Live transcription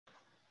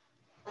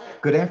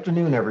Good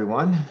afternoon,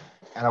 everyone,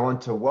 and I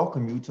want to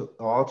welcome you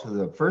all to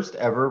the first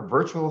ever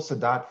virtual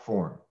Sadat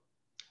Forum.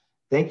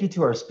 Thank you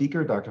to our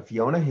speaker, Dr.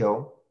 Fiona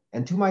Hill,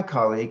 and to my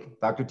colleague,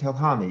 Dr.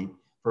 Telhami,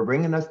 for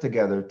bringing us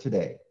together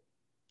today.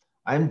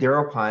 I'm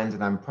Daryl Pines,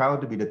 and I'm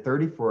proud to be the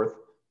 34th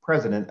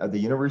president of the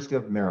University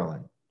of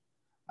Maryland.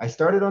 I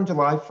started on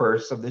July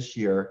 1st of this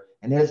year,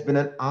 and it has been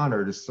an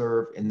honor to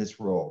serve in this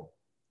role.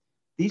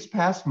 These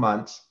past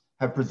months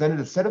have presented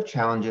a set of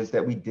challenges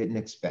that we didn't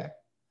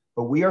expect,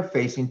 but we are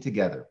facing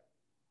together.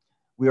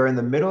 We are in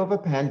the middle of a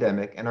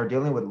pandemic and are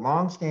dealing with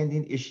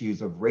long-standing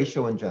issues of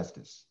racial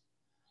injustice.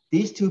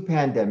 These two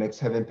pandemics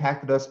have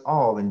impacted us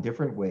all in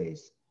different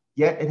ways,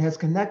 yet it has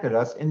connected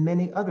us in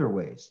many other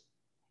ways.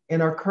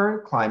 In our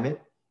current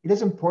climate, it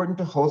is important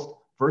to host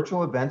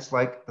virtual events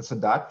like the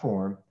Sadat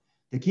Forum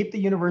to keep the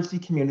university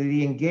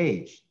community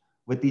engaged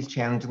with these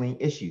challenging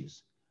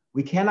issues.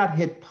 We cannot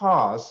hit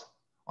pause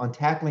on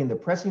tackling the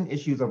pressing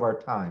issues of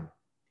our time.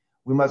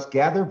 We must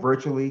gather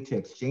virtually to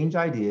exchange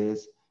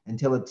ideas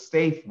until it's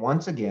safe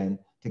once again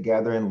to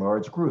gather in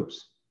large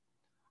groups.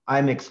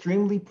 I'm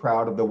extremely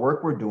proud of the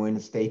work we're doing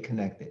to stay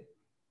connected.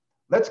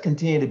 Let's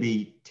continue to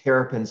be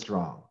Terrapin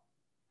strong.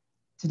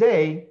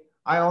 Today,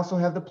 I also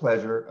have the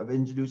pleasure of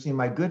introducing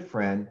my good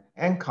friend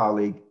and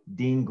colleague,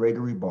 Dean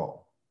Gregory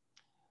Ball.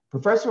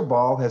 Professor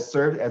Ball has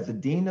served as the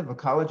Dean of the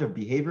College of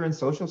Behavior and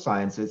Social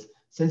Sciences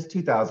since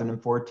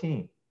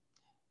 2014.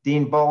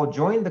 Dean Ball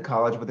joined the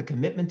college with a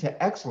commitment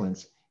to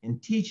excellence in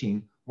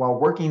teaching while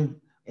working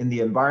in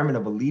the environment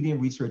of a leading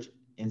research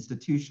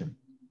institution.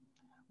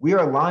 We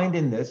are aligned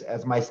in this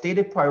as my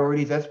stated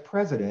priorities as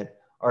president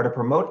are to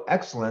promote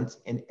excellence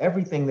in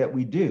everything that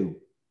we do.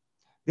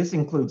 This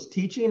includes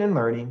teaching and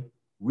learning,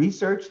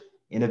 research,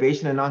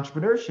 innovation and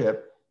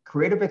entrepreneurship,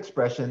 creative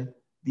expression,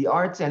 the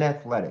arts and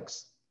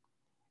athletics,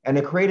 and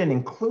to create an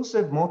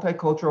inclusive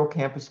multicultural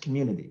campus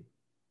community.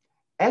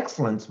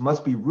 Excellence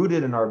must be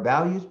rooted in our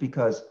values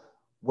because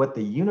what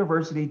the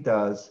university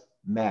does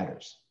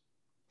matters.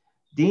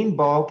 Dean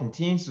Ball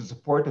continues to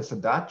support the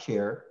Sadat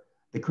Chair,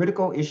 the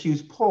Critical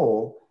Issues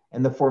Poll,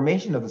 and the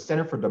formation of the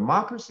Center for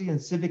Democracy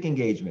and Civic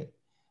Engagement.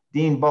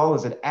 Dean Ball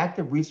is an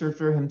active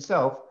researcher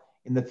himself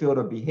in the field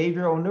of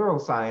behavioral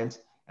neuroscience,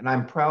 and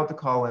I'm proud to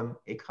call him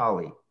a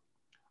colleague.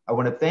 I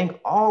want to thank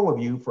all of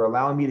you for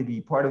allowing me to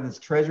be part of this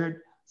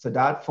treasured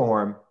Sadat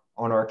Forum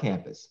on our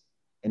campus.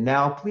 And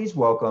now please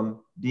welcome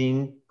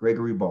Dean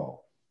Gregory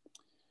Ball.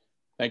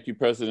 Thank you,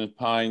 President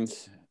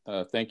Pines.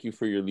 Thank you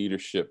for your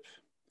leadership.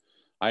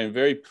 I am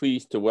very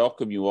pleased to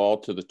welcome you all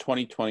to the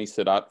 2020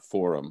 Sadat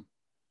Forum.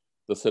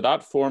 The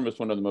Sadat Forum is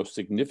one of the most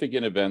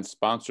significant events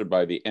sponsored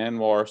by the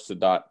Anwar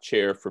Sadat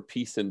Chair for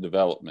Peace and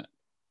Development.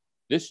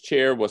 This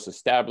chair was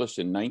established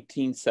in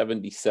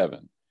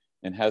 1977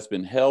 and has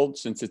been held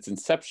since its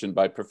inception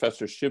by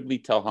Professor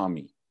Shibli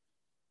Telhami.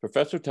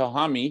 Professor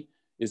Telhami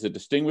is a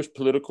distinguished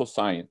political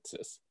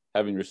scientist,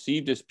 having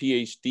received his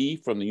PhD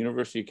from the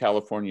University of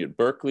California at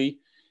Berkeley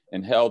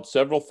and held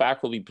several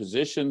faculty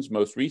positions,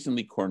 most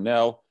recently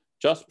Cornell,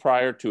 just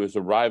prior to his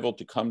arrival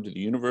to come to the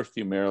University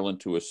of Maryland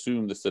to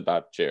assume the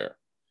Sadat Chair.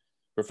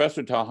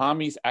 Professor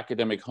Telhami's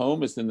academic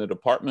home is in the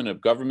Department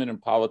of Government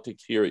and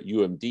Politics here at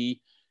UMD,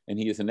 and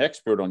he is an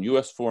expert on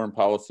US foreign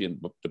policy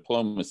and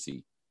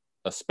diplomacy,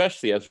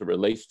 especially as it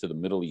relates to the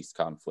Middle East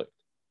conflict.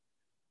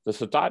 The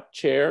Sadat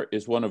Chair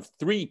is one of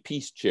 3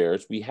 peace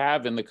chairs we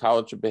have in the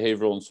College of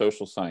Behavioral and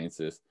Social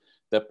Sciences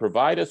that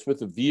provide us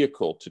with a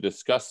vehicle to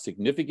discuss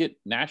significant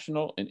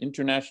national and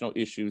international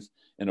issues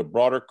in a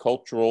broader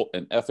cultural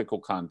and ethical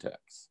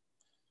context.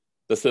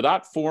 The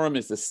Sadat Forum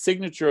is a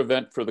signature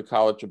event for the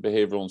College of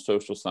Behavioral and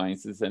Social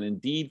Sciences and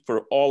indeed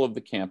for all of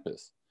the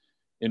campus.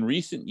 In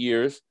recent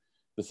years,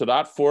 the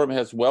Sadat Forum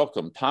has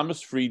welcomed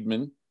Thomas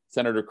Friedman,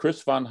 Senator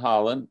Chris Van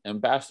Hollen,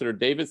 Ambassador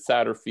David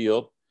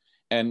Satterfield,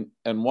 and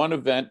one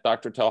event,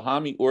 Dr.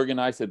 Telhami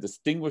organized a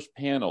distinguished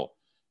panel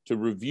to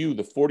review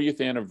the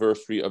 40th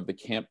anniversary of the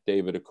Camp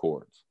David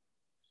Accords.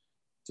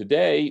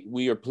 Today,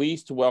 we are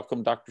pleased to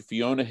welcome Dr.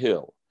 Fiona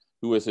Hill,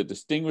 who has a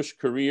distinguished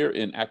career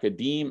in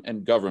academia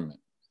and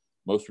government.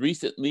 Most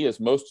recently, as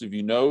most of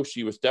you know,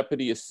 she was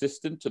Deputy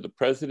Assistant to the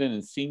President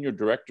and Senior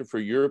Director for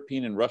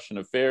European and Russian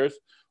Affairs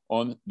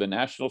on the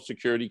National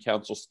Security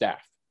Council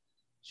staff.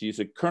 She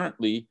is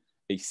currently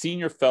a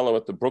Senior Fellow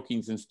at the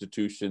Brookings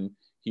Institution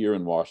here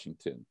in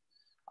Washington.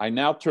 I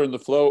now turn the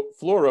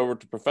floor over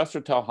to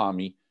Professor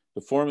Telhami to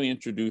formally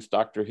introduce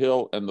Dr.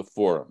 Hill and the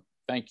forum.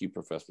 Thank you,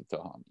 Professor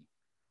Telhami.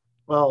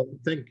 Well,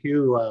 thank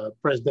you,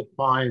 President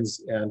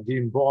Pines and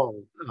Dean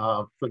Ball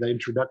for the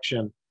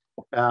introduction.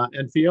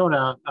 And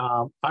Fiona,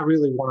 I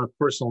really want to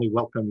personally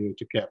welcome you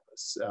to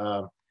campus.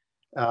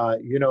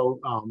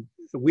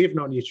 We've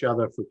known each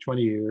other for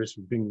 20 years.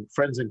 We've been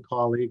friends and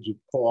colleagues,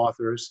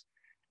 co-authors,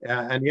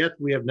 and yet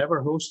we have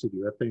never hosted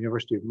you at the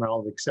University of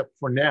Maryland, except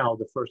for now,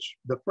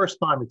 the first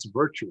time it's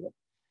virtual.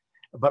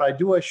 But I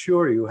do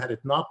assure you, had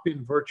it not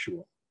been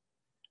virtual,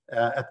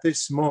 at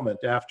this moment,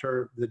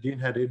 after the dean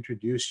had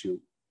introduced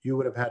you, you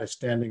would have had a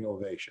standing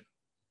ovation.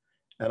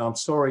 And I'm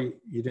sorry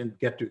you didn't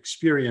get to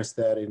experience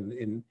that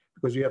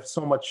because you have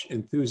so much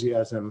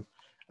enthusiasm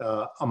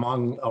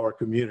among our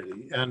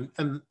community,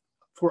 and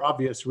for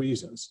obvious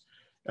reasons.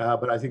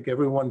 But I think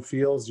everyone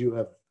feels you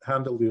have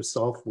handled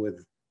yourself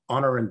with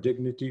honor and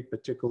dignity,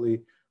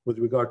 particularly with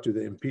regard to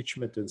the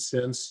impeachment. And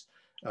since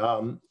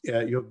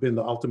you've been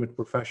the ultimate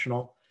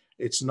professional,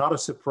 it's not a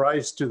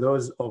surprise to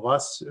those of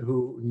us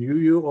who knew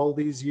you all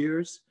these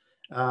years.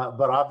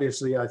 But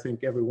obviously, I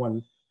think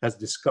everyone has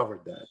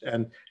discovered that.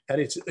 And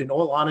it's, in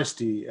all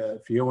honesty,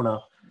 Fiona,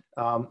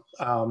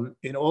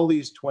 in all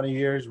these 20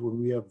 years when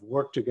we have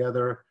worked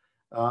together,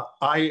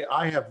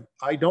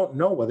 I don't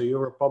know whether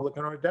you're a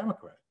Republican or a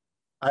Democrat.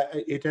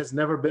 It has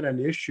never been an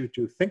issue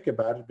to think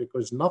about it,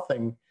 because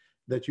nothing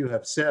that you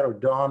have said or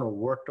done or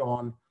worked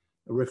on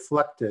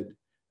reflected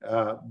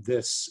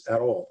this at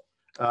all.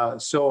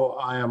 So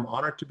I am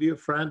honored to be a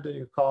friend and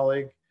your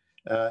colleague,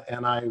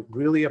 and I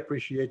really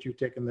appreciate you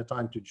taking the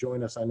time to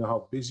join us. I know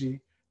how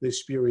busy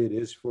this period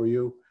is for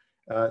you.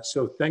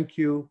 So thank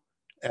you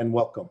and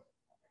welcome.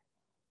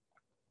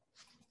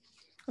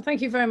 Well,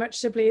 thank you very much,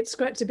 Sibley. It's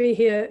great to be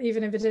here,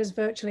 even if it is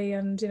virtually,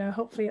 and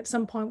hopefully at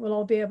some point we'll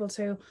all be able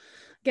to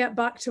get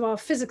back to our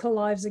physical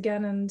lives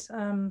again.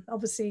 And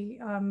obviously,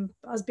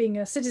 as being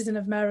a citizen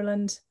of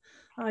Maryland,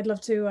 I'd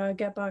love to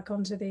get back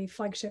onto the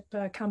flagship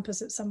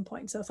campus at some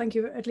point. So thank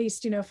you, at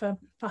least, for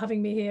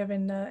having me here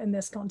in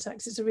this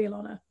context. It's a real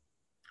honor.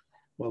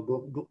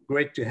 Well,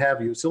 great to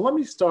have you. So let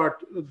me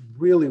start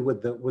really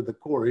with the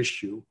core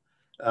issue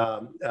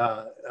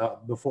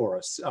before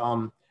us.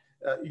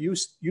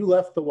 You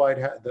left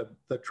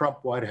the Trump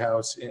White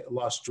House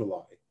last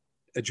July,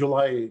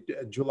 July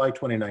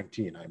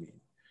 2019, I mean.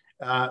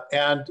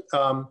 And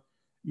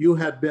you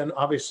had been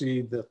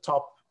obviously the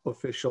top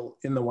official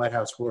in the White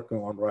House working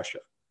on Russia.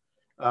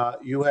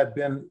 You had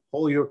been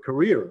all your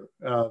career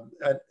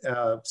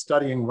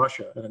studying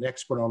Russia and an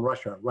expert on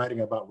Russia,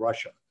 writing about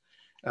Russia.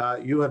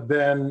 You have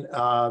been,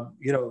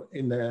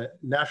 in the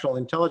National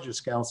Intelligence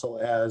Council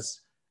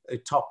as a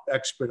top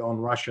expert on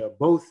Russia,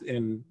 both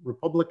in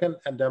Republican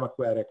and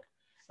Democratic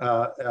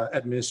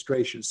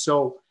administrations.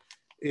 So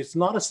it's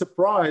not a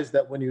surprise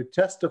that when you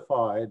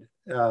testified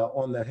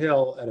on the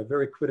Hill at a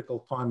very critical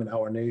time in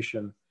our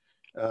nation,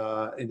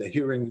 in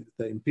the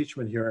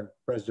impeachment hearing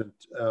of President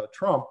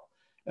Trump,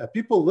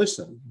 people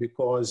listened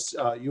because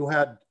you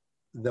had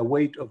the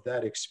weight of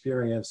that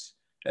experience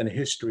and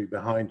history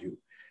behind you.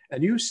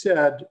 And you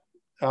said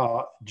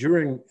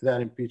during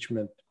that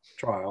impeachment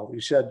trial, you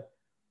said,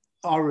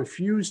 "I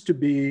refuse to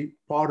be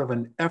part of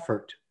an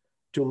effort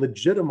to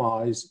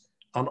legitimize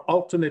an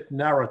alternate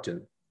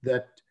narrative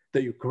that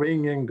the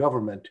Ukrainian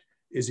government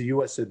is a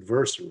US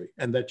adversary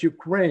and that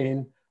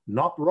Ukraine,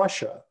 not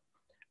Russia,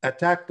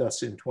 attacked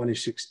us in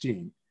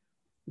 2016.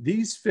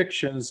 These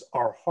fictions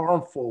are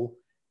harmful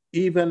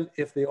even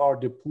if they are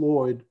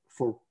deployed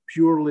for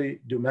purely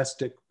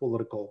domestic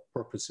political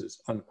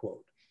purposes,"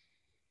 unquote.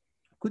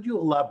 Could you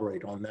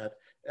elaborate on that,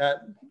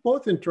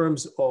 both in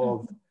terms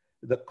of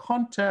the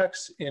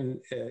context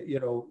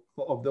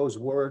of those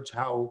words,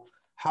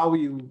 how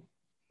you,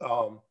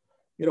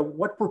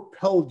 what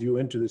propelled you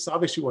into this?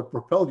 Obviously, what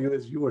propelled you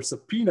is you were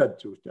subpoenaed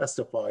to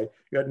testify.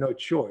 You had no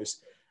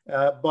choice.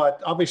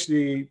 But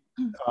obviously,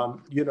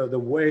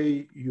 the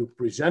way you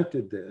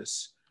presented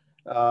this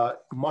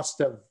must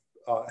have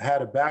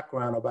had a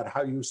background about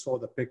how you saw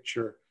the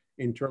picture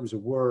in terms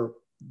of where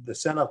the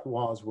Senate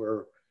was,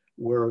 where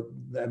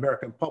the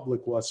American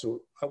public was.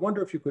 So I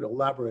wonder if you could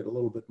elaborate a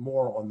little bit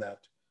more on that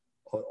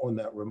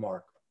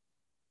remark.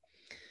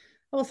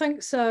 Well,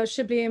 thanks,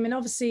 Shibli. I mean,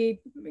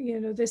 obviously,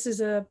 this is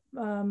a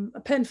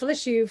painful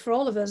issue for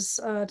all of us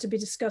to be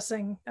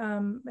discussing.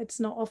 It's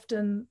not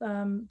often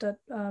that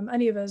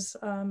any of us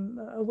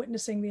are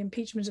witnessing the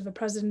impeachment of a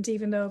president,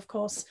 even though, of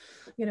course,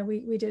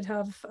 we did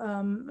have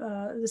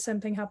the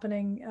same thing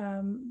happening,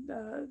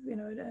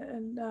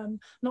 in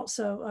not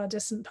so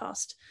distant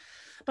past.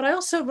 But I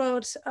also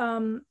wrote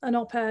an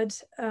op-ed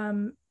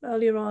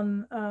earlier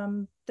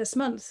on this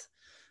month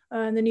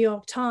in the New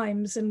York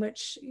Times, in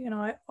which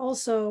I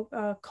also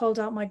called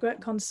out my great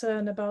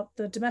concern about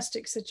the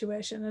domestic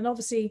situation. And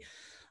obviously,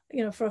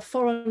 for a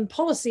foreign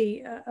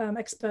policy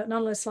expert and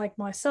analyst like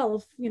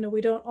myself,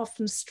 we don't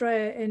often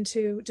stray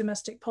into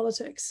domestic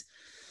politics.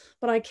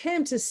 But I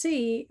came to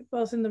see,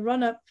 both in the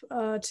run-up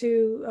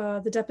to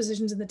the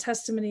depositions and the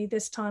testimony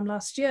this time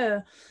last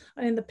year,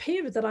 and in the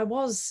period that I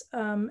was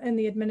in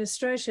the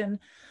administration,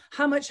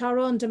 how much our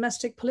own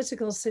domestic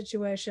political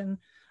situation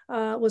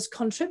was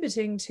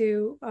contributing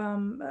to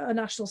a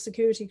national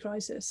security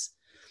crisis.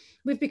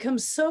 We've become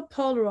so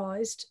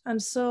polarized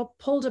and so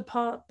pulled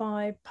apart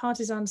by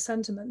partisan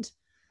sentiment,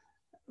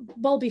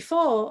 well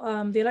before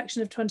the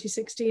election of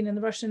 2016 and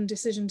the Russian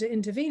decision to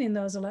intervene in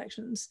those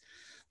elections,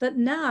 that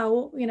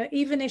now,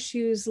 even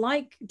issues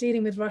like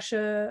dealing with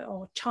Russia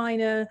or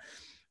China,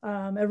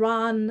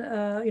 Iran,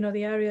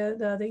 the area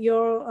that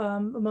you're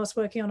most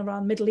working on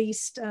around Middle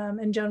East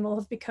in general,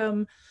 have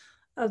become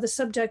the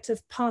subject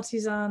of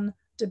partisan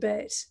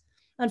debate.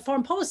 And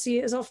foreign policy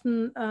has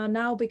often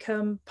now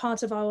become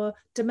part of our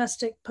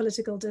domestic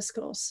political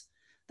discourse.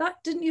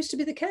 That didn't used to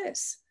be the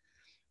case.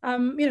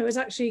 it was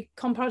actually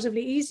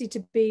comparatively easy to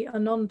be a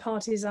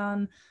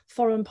non-partisan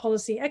foreign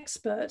policy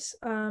expert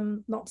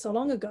not so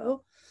long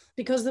ago,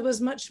 because there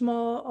was much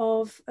more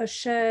of a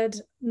shared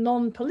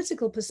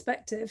non-political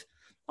perspective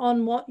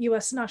on what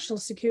US national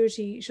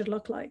security should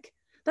look like.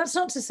 That's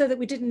not to say that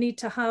we didn't need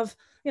to have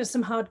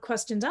some hard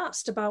questions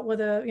asked about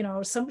whether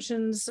our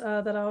assumptions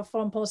that our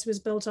foreign policy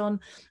was built on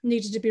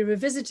needed to be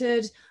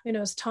revisited,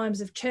 as times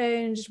have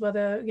changed,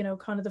 whether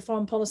kind of the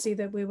foreign policy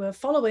that we were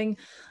following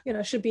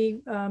should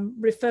be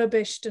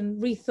refurbished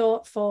and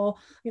rethought for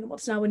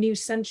what's now a new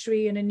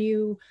century and a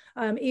new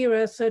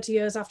era 30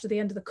 years after the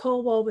end of the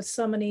Cold War, with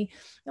so many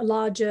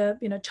larger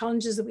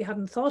challenges that we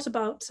hadn't thought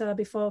about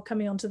before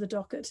coming onto the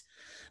docket.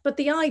 But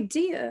the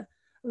idea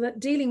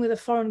that dealing with a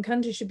foreign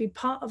country should be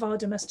part of our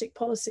domestic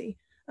policy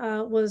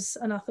was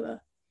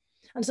anathema.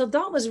 And so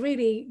that was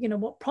really,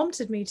 what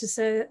prompted me to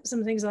say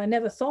some things I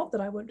never thought that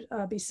I would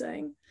be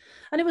saying.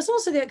 And it was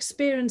also the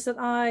experience that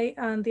I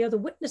and the other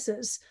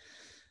witnesses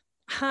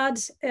had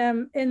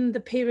in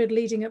the period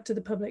leading up to the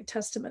public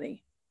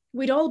testimony.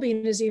 We'd all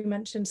been, as you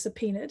mentioned,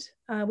 subpoenaed.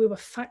 We were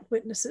fact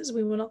witnesses.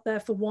 We were not there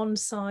for one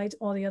side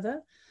or the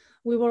other.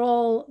 We were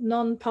all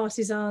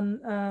non-partisan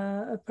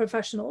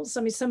professionals.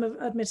 I mean, some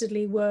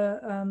admittedly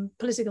were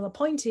political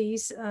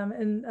appointees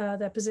in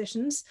their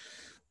positions,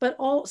 but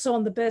also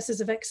on the basis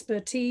of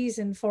expertise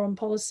in foreign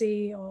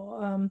policy,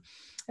 or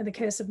in the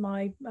case of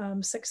my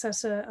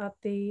successor at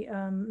the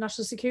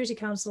National Security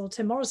Council,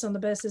 Tim Morrison, on the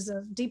basis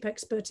of deep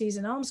expertise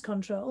in arms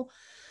control.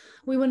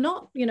 We were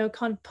not,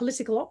 kind of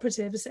political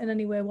operatives in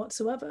any way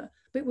whatsoever,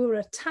 but we were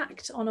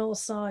attacked on all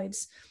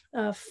sides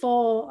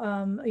for,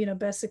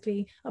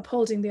 basically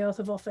upholding the oath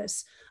of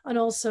office, and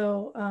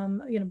also,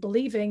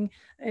 believing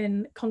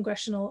in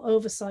congressional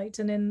oversight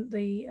and in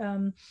the,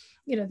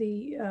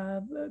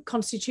 the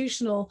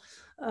constitutional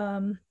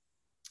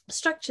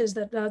structures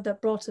that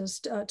brought us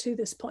to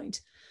this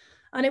point.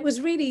 And it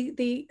was really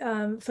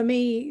for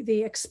me,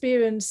 the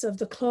experience of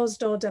the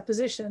closed door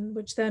deposition,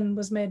 which then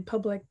was made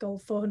public, all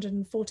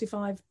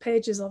 445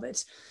 pages of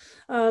it,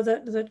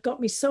 that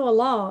got me so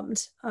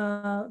alarmed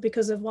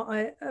because of what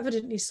I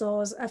evidently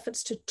saw as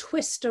efforts to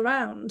twist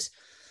around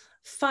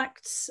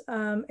facts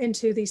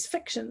into these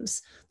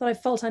fictions, that I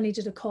felt I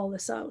needed to call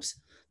this out,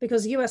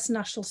 because US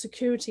national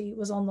security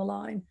was on the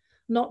line,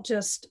 not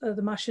just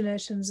the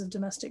machinations of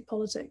domestic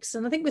politics.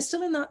 And I think we're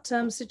still in that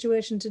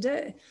situation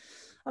today.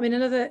 I mean,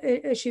 another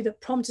issue that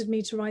prompted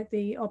me to write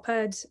the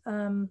op-ed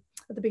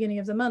at the beginning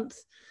of the month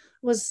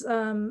was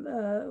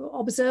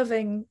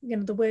observing,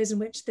 the ways in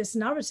which this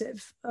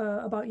narrative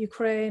about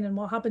Ukraine and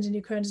what happened in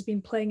Ukraine has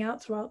been playing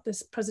out throughout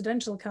this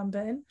presidential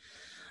campaign.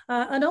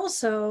 And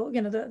also,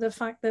 the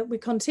fact that we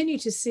continue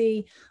to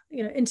see,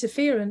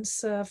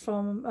 interference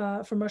from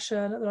Russia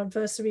and other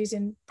adversaries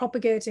in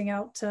propagating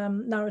out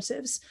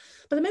narratives.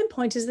 But the main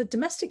point is that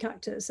domestic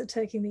actors are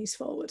taking these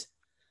forward,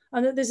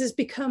 and that this has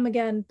become,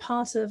 again,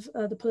 part of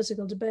the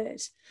political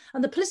debate.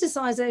 And the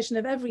politicization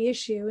of every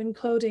issue,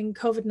 including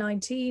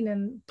COVID-19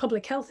 and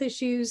public health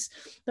issues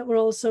that we're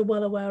also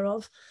well aware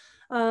of,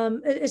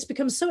 it's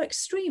become so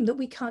extreme that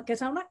we can't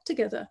get our act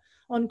together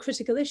on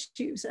critical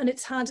issues. And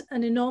it's had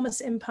an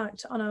enormous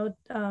impact on our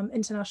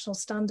international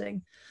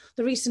standing.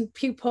 The recent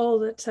Pew poll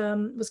that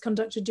was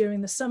conducted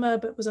during the summer,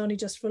 but was only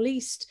just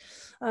released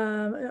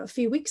a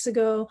few weeks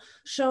ago,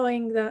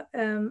 showing that,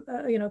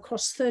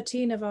 across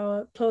 13 of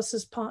our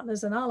closest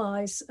partners and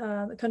allies,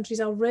 the countries,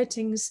 our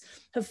ratings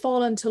have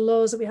fallen to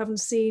lows that we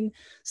haven't seen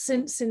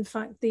since, in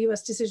fact, the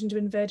US decision to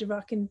invade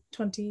Iraq in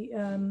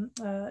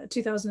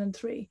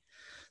 2003.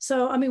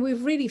 So, I mean,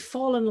 we've really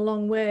fallen a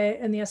long way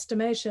in the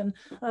estimation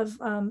of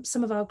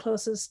some of our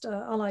closest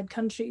allied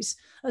countries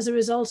as a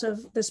result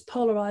of this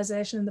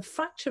polarization and the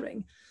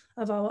fracturing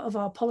of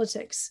our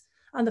politics,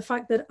 and the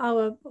fact that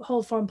our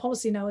whole foreign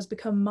policy now has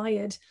become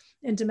mired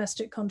in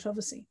domestic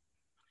controversy.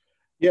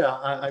 Yeah,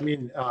 I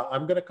mean,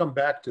 I'm going to come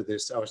back to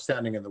this, our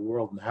standing in the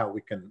world and how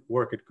we can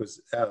work it, because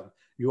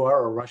you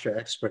are a Russia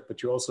expert,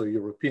 but you're also a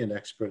European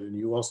expert, and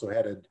you also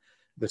headed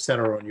the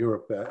Center on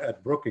Europe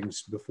at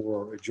Brookings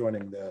before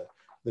joining the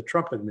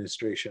Trump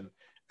administration.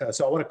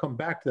 So I want to come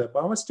back to that, but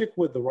I want to stick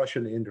with the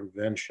Russian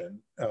intervention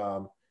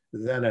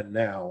then and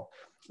now.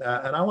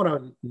 And I want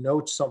to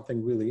note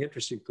something really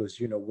interesting, because,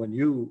 when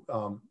you,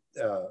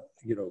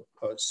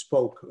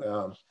 spoke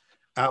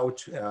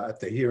out at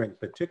the hearing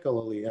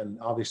particularly, and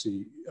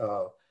obviously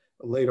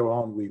later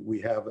on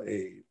we have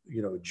a,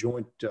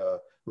 joint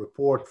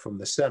report from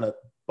the Senate,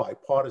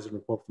 bipartisan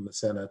report from the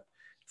Senate,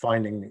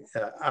 finding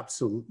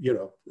absolute,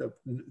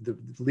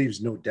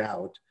 leaves no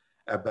doubt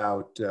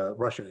about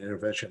Russian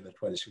intervention in the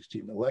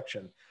 2016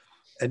 election.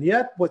 And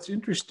yet what's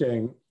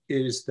interesting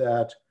is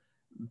that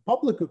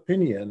public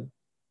opinion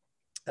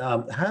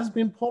has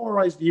been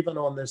polarized even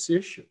on this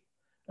issue.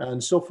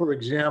 And so, for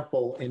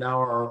example, in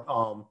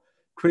our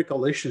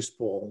critical issues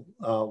poll,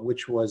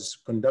 which was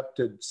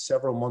conducted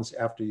several months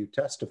after you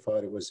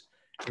testified, it was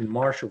in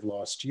March of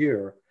last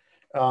year,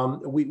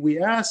 we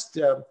asked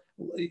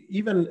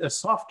even a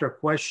softer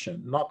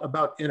question, not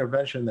about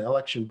intervention in the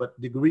election, but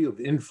degree of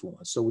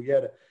influence. So we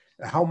had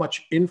how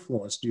much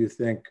influence do you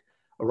think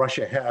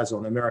Russia has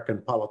on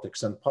American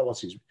politics and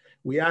policies.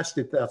 We asked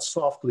it that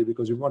softly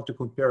because we want to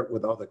compare it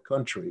with other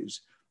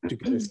countries to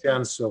get a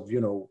sense of,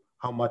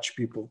 how much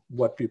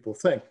what people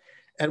think.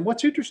 And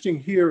what's interesting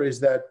here is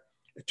that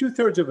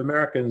 2/3 of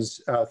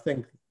Americans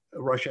think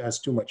Russia has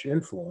too much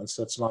influence.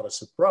 That's not a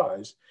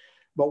surprise.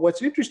 But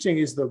what's interesting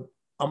is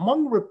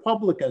among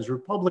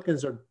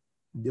Republicans are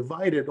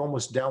divided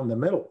almost down the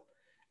middle.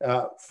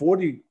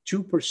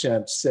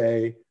 42%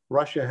 say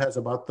Russia has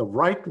about the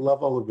right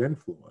level of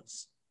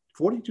influence.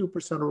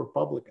 42% of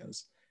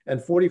Republicans,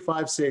 and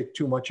 45 say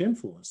too much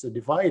influence. They're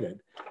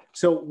divided.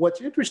 So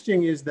what's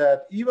interesting is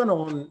that even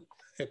on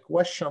a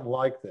question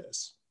like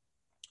this,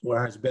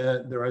 there has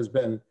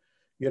been,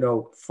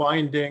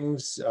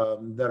 findings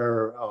that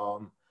are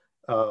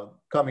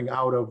coming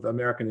out of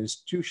American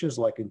institutions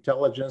like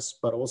intelligence,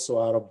 but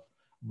also out of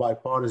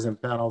bipartisan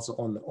panels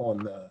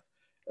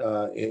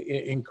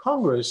in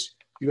Congress.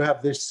 You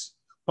have this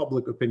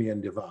public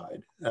opinion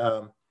divide.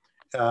 And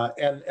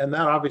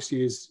that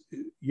obviously is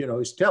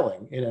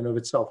telling in and of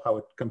itself how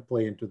it can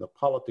play into the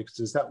politics.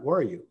 Does that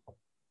worry you?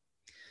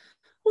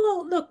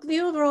 Well, look,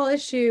 the overall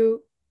issue,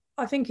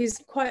 I think, is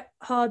quite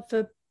hard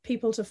for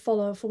people to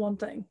follow, for one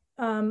thing.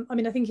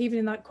 I think even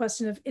in that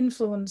question of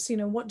influence,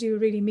 what do you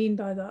really mean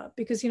by that?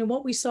 Because,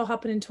 what we saw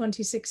happen in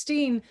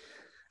 2016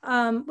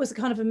 was a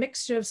kind of a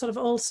mixture of sort of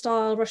old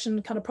style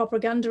Russian kind of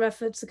propaganda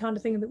efforts, the kind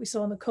of thing that we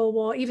saw in the Cold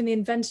War, even the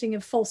inventing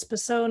of false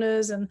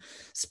personas and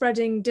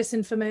spreading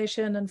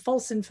disinformation and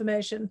false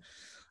information.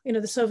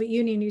 The Soviet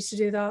Union used to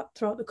do that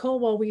throughout the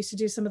Cold War. We used to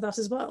do some of that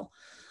as well.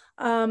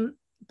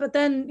 But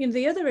then,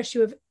 the other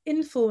issue of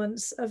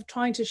influence, of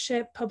trying to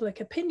shape public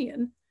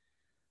opinion,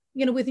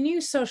 with new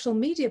social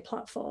media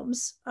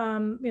platforms,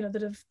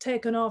 that have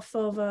taken off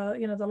over,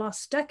 the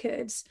last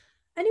decades,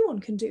 anyone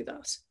can do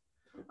that.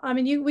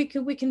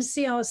 We can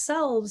see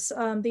ourselves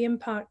the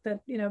impact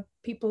that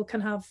people can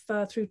have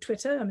through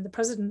Twitter. The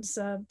president's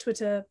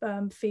Twitter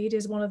feed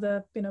is one of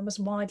the most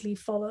widely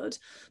followed,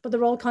 but there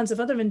are all kinds of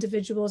other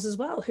individuals as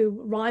well who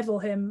rival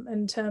him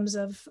in terms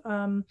of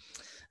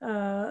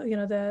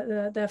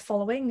their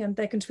following, and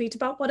they can tweet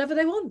about whatever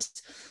they want.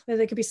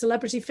 They could be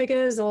celebrity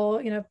figures,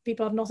 or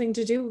people have nothing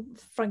to do,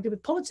 frankly,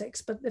 with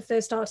politics. But if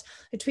they start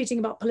tweeting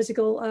about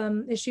political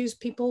issues,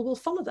 people will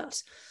follow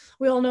that.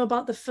 We all know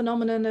about the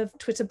phenomenon of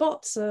Twitter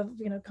bots, of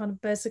kind of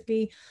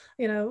basically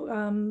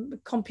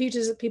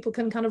computers that people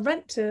can kind of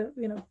rent to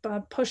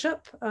push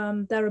up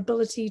their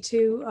ability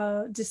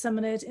to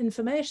disseminate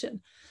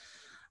information.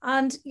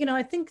 And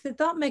I think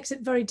that makes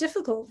it very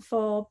difficult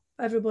for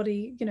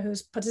everybody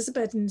who's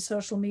participating in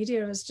social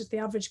media as just the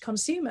average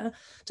consumer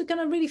to kind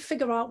of really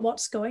figure out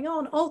what's going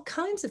on. All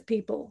kinds of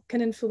people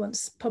can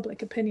influence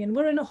public opinion.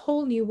 We're in a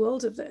whole new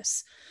world of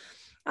this.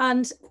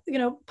 And,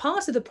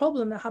 part of the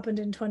problem that happened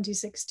in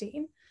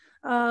 2016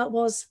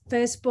 was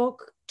Facebook,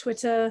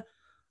 Twitter,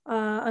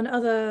 and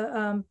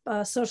other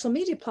social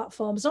media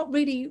platforms not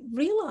really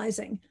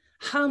realizing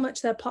how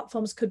much their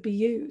platforms could be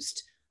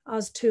used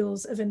as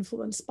tools of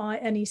influence by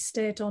any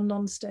state or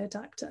non-state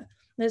actor.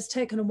 And it's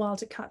taken a while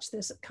to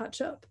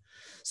catch up.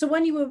 So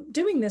when you were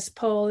doing this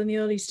poll in the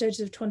early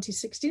stages of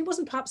 2016, it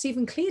wasn't perhaps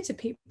even clear to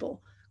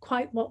people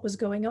quite what was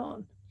going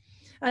on.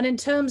 And in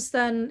terms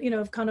then,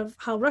 of kind of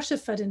how Russia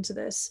fed into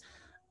this,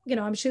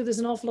 I'm sure there's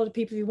an awful lot of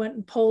people who went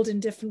and polled in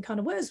different kind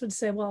of ways would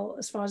say, well,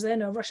 as far as they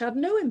know, Russia had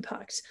no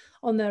impact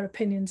on their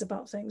opinions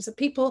about things. That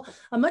people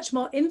are much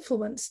more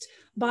influenced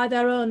by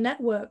their own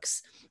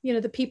networks,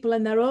 the people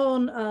in their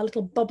own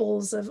little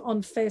bubbles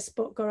on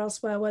Facebook or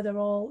elsewhere where they're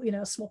all,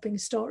 swapping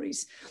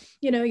stories.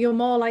 You're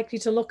more likely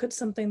to look at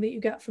something that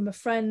you get from a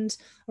friend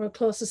or a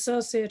close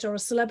associate or a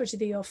celebrity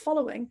that you're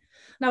following.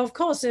 Now, of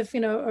course, if,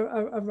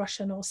 a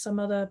Russian or some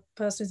other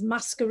person is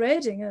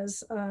masquerading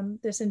as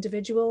this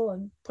individual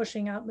and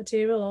pushing out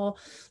material, or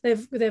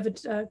they've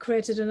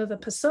created another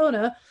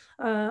persona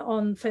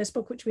on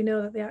Facebook, which we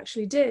know that they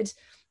actually did,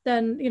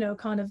 then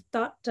kind of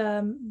that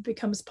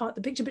becomes part of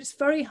the picture. But it's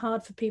very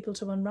hard for people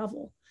to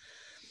unravel.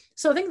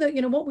 So I think that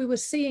what we were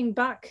seeing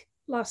back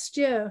last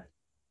year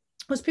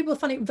was people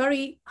finding it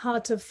very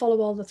hard to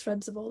follow all the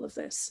threads of all of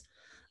this.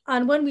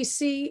 And when we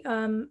see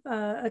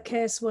a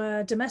case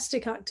where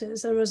domestic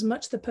actors are as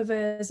much the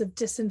purveyors of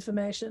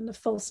disinformation, of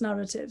false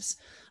narratives,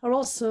 are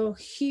also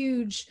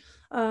huge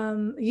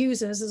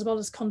users as well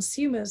as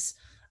consumers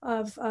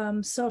of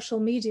social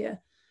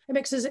media, it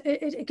makes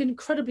it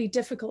incredibly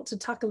difficult to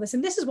tackle this.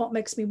 And this is what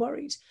makes me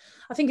worried.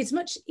 I think it's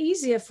much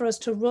easier for us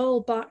to roll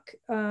back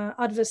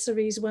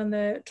adversaries when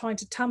they're trying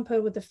to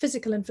tamper with the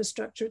physical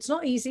infrastructure. It's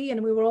not easy,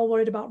 and we were all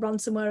worried about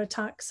ransomware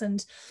attacks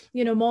and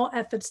more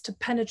efforts to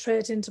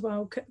penetrate into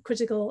our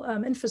critical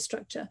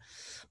infrastructure.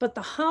 But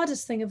the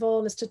hardest thing of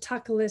all is to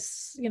tackle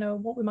this,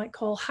 what we might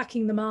call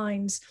hacking the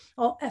minds,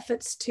 or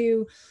efforts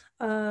to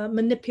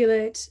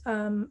manipulate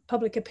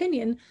public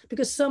opinion,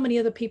 because so many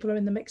other people are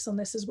in the mix on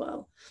this as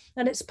well.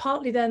 And it's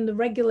partly then the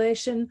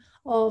regulation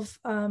of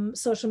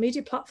social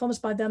media platforms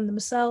by them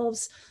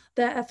themselves,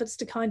 their efforts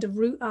to kind of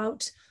root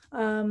out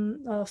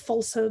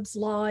falsehoods,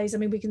 lies. I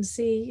mean, we can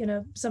see, you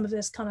know, some of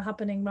this kind of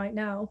happening right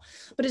now,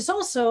 but it's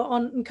also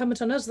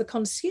incumbent on us, the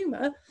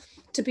consumer,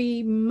 to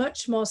be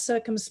much more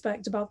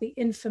circumspect about the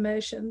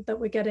information that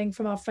we're getting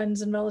from our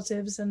friends and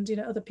relatives and, you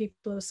know, other people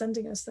who are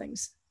sending us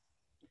things.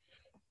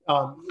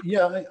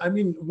 Yeah, I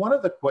mean, one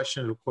of the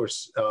questions, of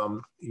course,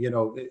 you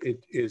know,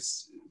 it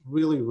is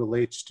really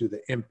relates to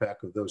the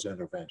impact of those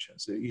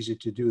interventions. They're easy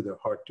to do, they're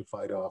hard to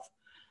fight off.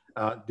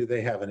 Do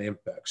they have an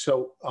impact?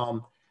 So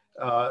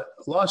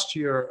last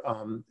year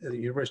at the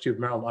University of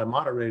Maryland, I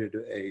moderated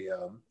a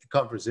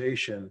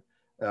conversation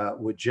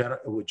with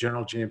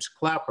General James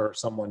Clapper,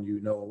 someone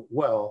you know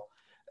well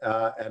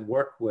and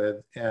worked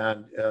with,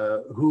 and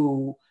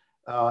who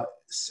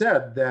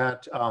said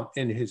that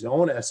in his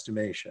own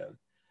estimation,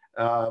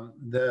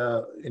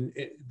 the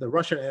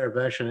Russian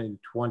intervention in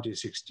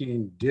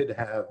 2016 did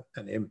have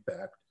an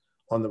impact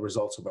on the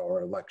results of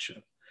our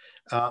election.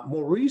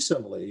 More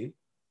recently,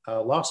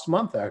 last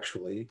month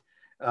actually,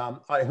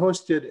 I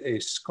hosted a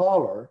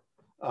scholar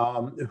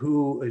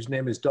who, his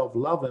name is Dov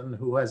Levin,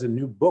 who has a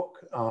new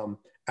book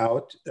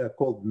out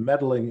called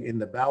Meddling in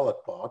the Ballot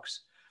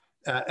Box,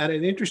 and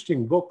an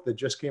interesting book that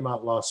just came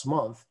out last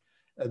month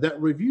that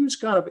reviews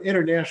kind of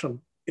international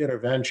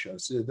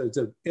interventions.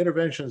 The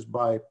interventions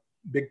by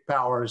big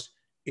powers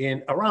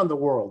around the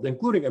world,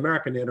 including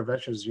American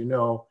interventions. You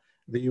know,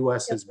 the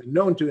U.S. has been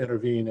known to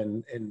intervene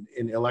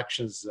in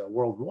elections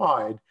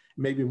worldwide,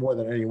 maybe more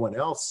than anyone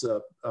else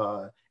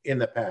in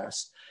the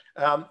past.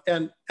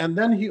 And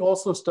then he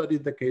also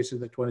studied the case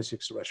of the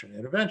 26th Russian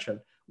intervention.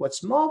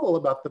 What's novel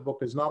about the book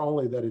is not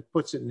only that it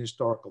puts it in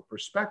historical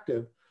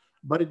perspective,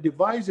 but it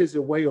devises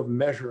a way of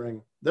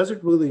measuring, does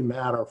it really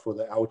matter for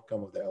the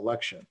outcome of the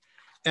election?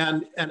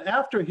 And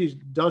after he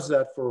does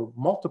that for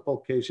multiple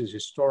cases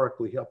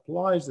historically, he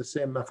applies the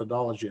same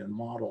methodology and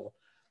model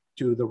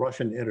to the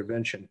Russian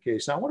intervention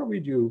case. I want to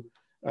read you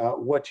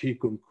what he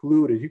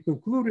concluded. He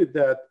concluded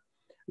that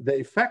the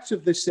effects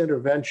of this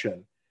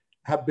intervention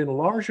have been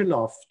large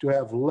enough to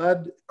have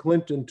led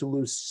Clinton to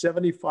lose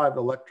 75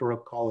 electoral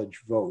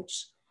college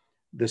votes,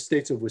 the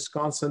states of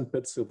Wisconsin,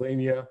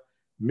 Pennsylvania,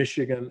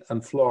 Michigan,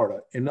 and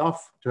Florida,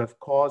 enough to have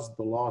caused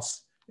the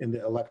loss in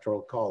the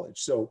electoral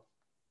college. So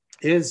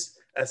his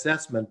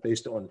assessment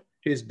based on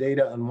his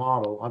data and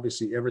model,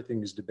 obviously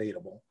everything is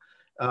debatable,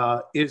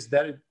 is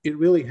that it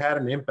really had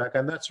an impact.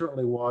 And that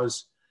certainly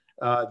was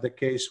the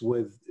case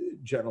with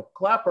General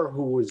Clapper,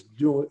 who was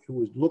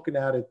looking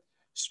at it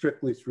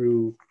strictly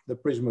through the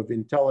prism of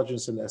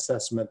intelligence and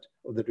assessment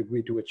of the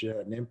degree to which it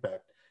had an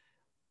impact.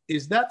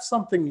 Is that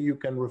something you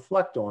can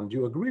reflect on? Do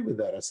you agree with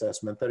that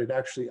assessment, that it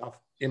actually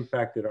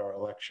impacted our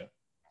election?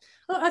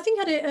 Well, I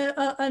think it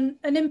had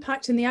an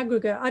impact in the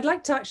aggregate. I'd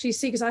like to actually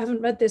see, because I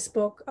haven't read this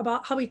book,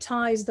 about how he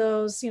ties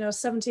those,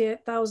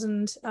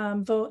 78,000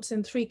 votes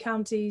in 3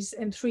 counties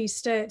in 3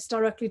 states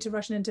directly to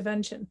Russian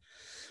intervention.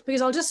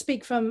 Because I'll just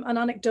speak from an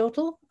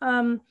anecdotal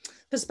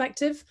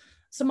perspective.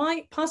 So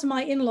part of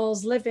my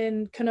in-laws live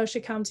in Kenosha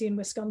County in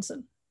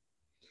Wisconsin.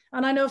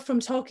 And I know from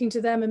talking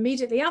to them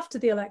immediately after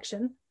the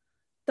election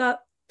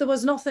that there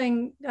was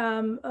nothing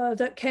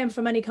that came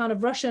from any kind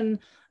of Russian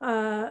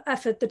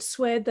effort that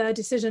swayed their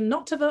decision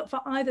not to vote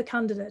for either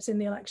candidate in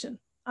the election.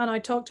 And I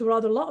talked to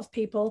rather a lot of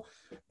people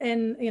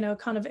in,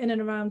 kind of in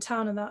and around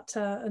town in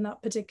that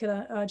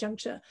particular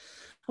juncture.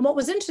 And what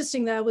was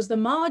interesting there was the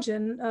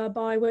margin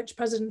by which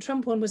President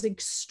Trump won was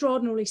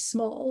extraordinarily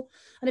small.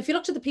 And if you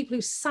looked at the people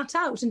who sat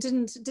out and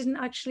didn't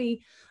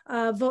actually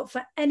vote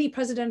for any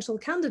presidential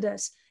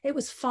candidate, it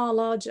was far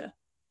larger.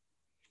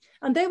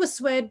 And they were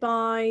swayed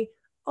by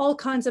all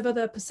kinds of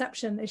other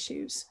perception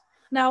issues.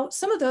 Now,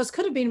 some of those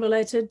could have been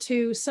related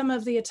to some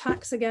of the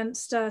attacks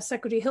against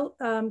Secretary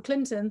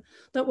Clinton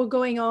that were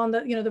going on,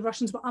 that the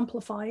Russians were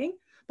amplifying,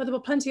 but there were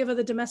plenty of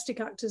other domestic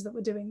actors that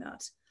were doing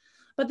that.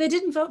 But they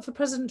didn't vote for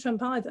President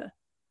Trump either.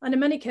 And in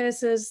many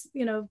cases,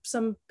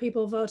 some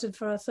people voted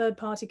for a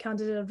third-party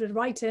candidate or did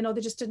write-in, or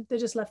they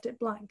just left it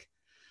blank.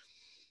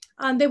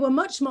 And they were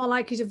much more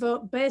likely to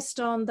vote based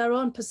on their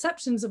own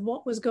perceptions of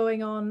what was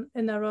going on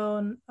in their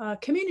own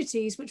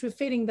communities, which were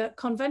feeling that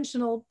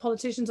conventional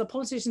politicians or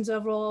politicians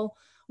overall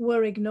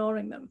were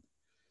ignoring them.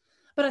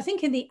 But I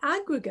think in the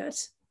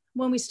aggregate,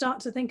 when we start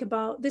to think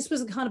about, this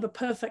was a kind of a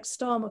perfect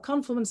storm, a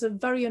confluence of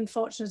very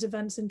unfortunate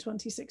events in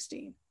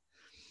 2016.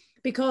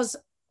 Because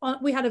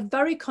we had a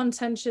very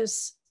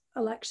contentious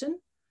election.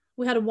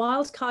 We had a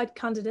wild card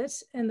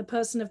candidate in the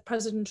person of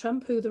President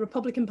Trump, who the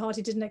Republican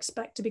Party didn't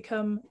expect to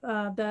become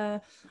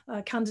their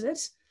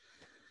candidate.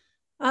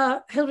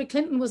 Hillary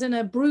Clinton was in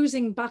a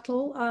bruising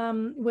battle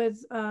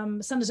with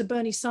Senator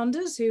Bernie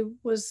Sanders, who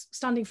was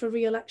standing for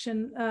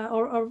re-election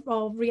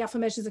or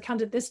reaffirmation as a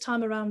candidate this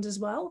time around as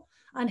well.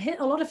 And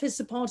a lot of his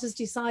supporters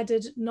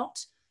decided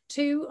not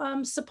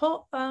to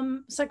support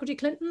Secretary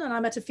Clinton, and I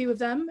met a few of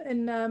them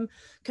in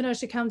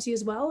Kenosha County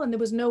as well, and there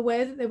was no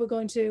way that they were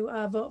going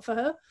to vote for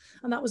her,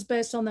 and that was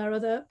based on their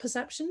other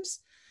perceptions.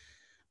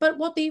 But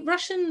what the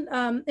Russian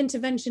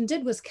intervention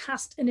did was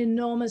cast an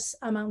enormous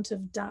amount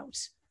of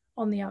doubt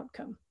on the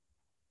outcome.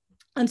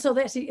 And so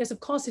yes, of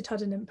course it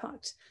had an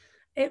impact.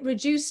 It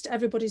reduced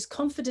everybody's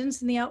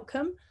confidence in the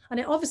outcome. And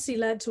it obviously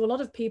led to a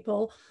lot of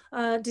people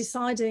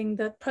deciding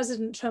that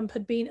President Trump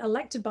had been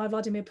elected by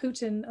Vladimir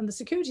Putin and the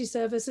security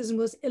services and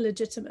was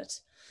illegitimate.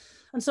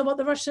 And so what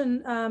the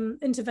Russian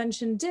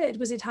intervention did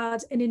was it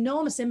had an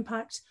enormous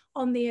impact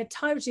on the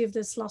entirety of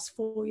this last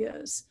 4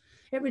 years.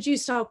 It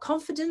reduced our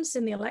confidence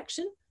in the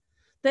election.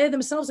 They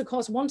themselves, of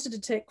course, wanted to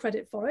take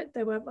credit for it.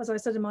 They were, as I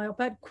said in my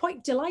op-ed,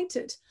 quite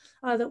delighted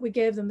that we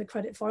gave them the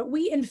credit for it.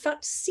 We, in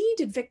fact,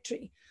 ceded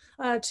victory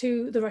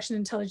to the Russian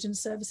intelligence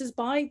services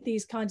by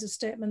these kinds of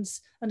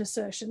statements and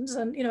assertions.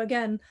 And,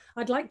 again,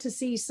 I'd like to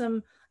see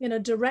some,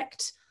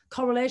 direct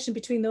correlation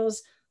between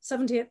those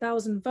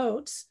 78,000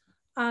 votes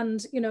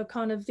and,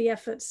 kind of the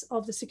efforts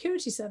of the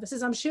security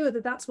services. I'm sure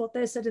that that's what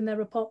they said in their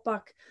report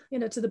back,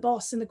 to the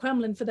boss in the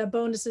Kremlin for their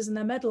bonuses and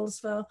their medals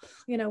for,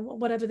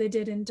 whatever they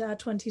did in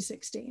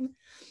 2016.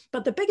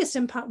 But the biggest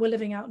impact we're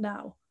living out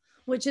now,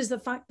 which is the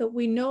fact that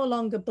we no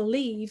longer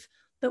believe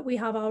that we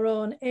have our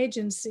own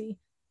agency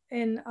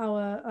in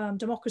our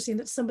democracy and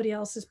that somebody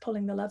else is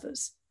pulling the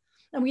levers.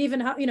 And we even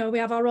have, we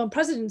have our own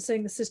president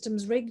saying the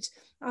system's rigged,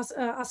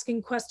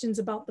 asking questions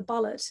about the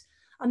ballot.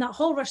 And that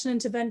whole Russian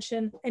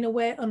intervention, in a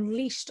way,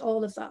 unleashed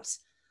all of that.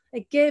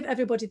 It gave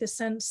everybody the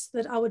sense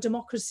that our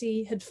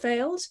democracy had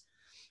failed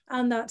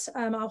and that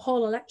our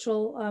whole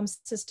electoral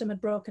system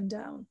had broken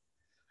down.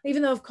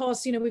 Even though, of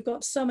course, we've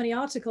got so many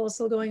articles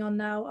still going on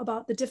now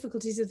about the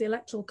difficulties of the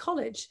Electoral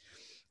College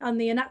and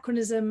the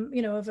anachronism,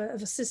 of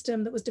a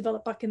system that was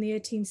developed back in the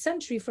 18th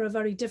century for a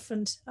very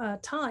different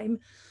time.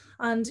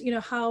 And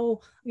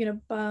how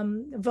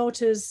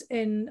voters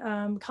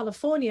in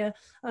California,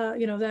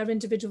 their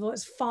individual vote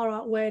is far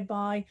outweighed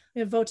by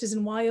voters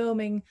in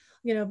Wyoming,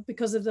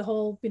 because of the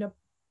whole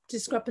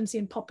discrepancy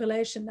in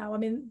population now. I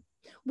mean,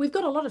 we've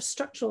got a lot of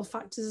structural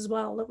factors as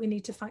well that we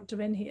need to factor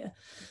in here.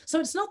 So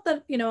it's not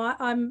that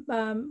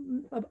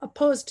I'm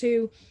opposed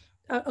to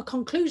a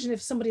conclusion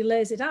if somebody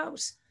lays it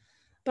out,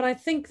 but I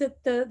think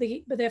that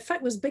the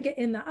effect was bigger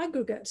in the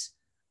aggregate.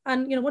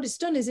 And what it's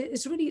done is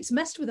it's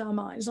messed with our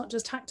minds, not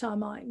just hacked our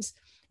minds.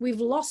 We've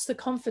lost the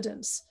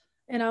confidence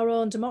in our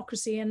own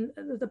democracy. And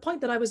the point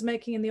that I was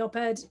making in the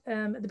op-ed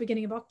at the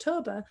beginning of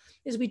October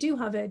is we do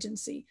have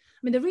agency. I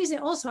mean, the reason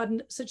it also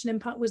had such an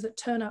impact was that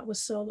turnout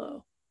was so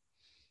low.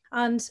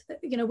 And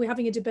we're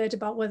having a debate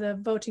about whether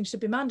voting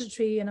should be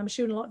mandatory, and I'm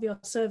sure in a lot of your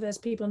surveys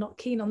people are not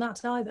keen on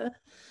that either.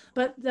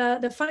 But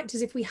the fact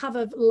is, if we have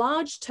a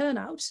large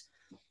turnout,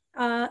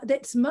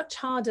 it's much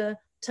harder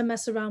to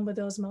mess around with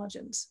those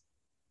margins.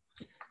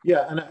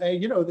 Yeah, and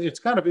it's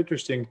kind of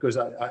interesting because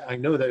I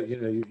know that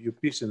your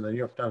piece in the New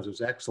York Times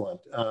was excellent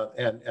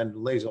and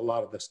lays a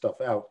lot of this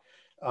stuff out.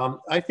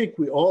 I think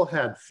we all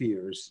had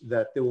fears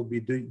that there will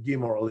be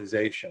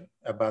demoralization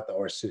about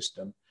our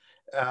system,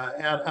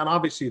 and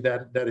obviously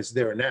that is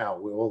there now.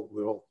 We're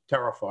all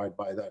terrified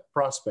by that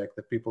prospect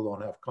that people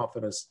don't have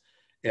confidence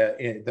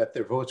that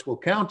their votes will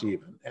count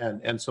even,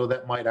 and so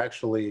that might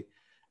actually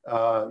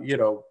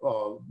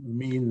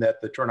mean that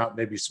the turnout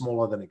may be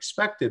smaller than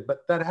expected,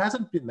 but that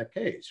hasn't been the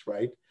case,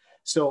 right?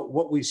 So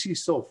what we see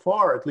so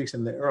far, at least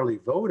in the early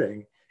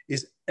voting,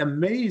 is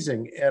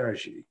amazing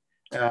energy,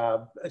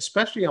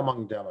 especially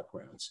among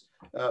Democrats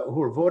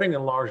who are voting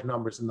in large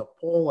numbers. In the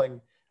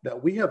polling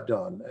that we have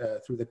done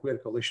through the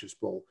Critical Issues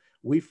Poll,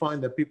 we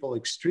find that people are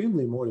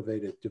extremely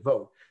motivated to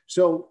vote.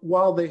 So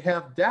while they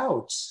have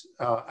doubts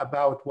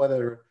about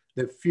whether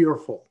they're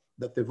fearful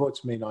that the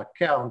votes may not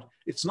count,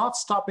 it's not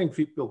stopping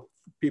people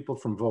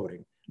from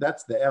voting.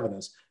 That's the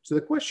evidence. So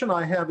the question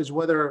I have is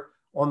whether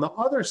on the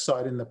other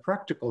side, in the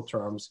practical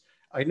terms,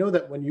 I know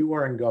that when you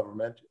were in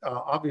government,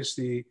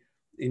 obviously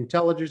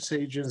intelligence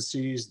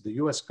agencies, the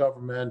US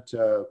government,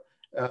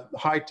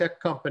 high-tech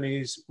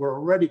companies were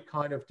already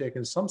kind of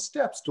taking some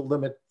steps to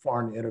limit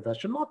foreign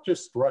intervention, not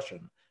just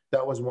Russian.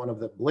 That was one of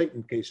the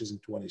blatant cases in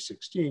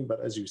 2016, but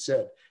as you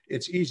said,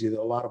 it's easy. There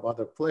are a lot of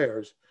other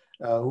players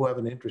who have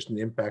an interest in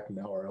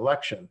impacting our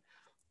election.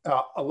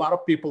 A lot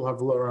of people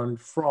have learned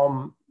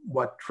from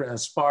what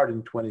transpired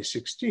in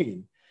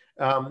 2016.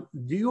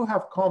 Do you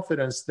have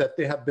confidence that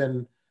there have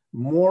been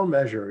more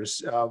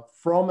measures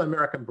from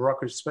American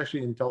brokers,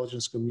 especially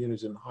intelligence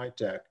communities and high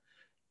tech,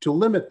 to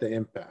limit the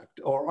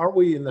impact? Or are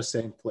we in the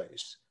same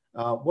place?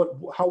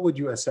 How would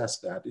you assess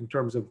that in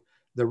terms of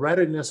the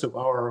readiness of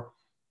our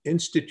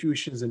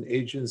institutions and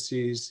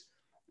agencies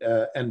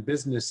and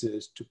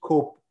businesses to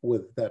cope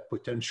with that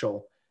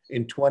potential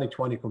in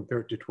 2020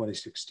 compared to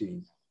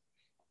 2016?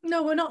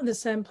 No, we're not in the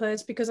same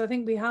place, because I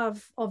think we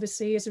have,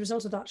 obviously, as a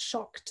result of that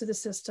shock to the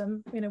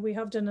system, we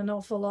have done an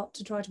awful lot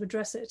to try to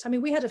address it. I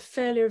mean, we had a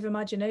failure of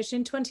imagination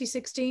in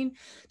 2016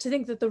 to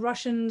think that the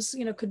Russians,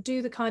 could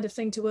do the kind of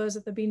thing to us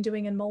that they've been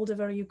doing in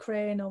Moldova or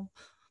Ukraine or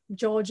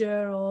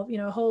Georgia or, you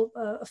know, a whole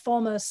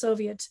former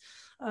Soviet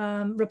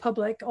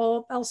republic,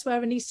 or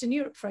elsewhere in Eastern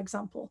Europe, for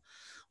example.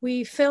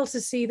 We failed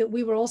to see that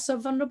we were also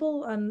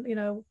vulnerable and, you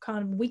know,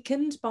 kind of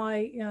weakened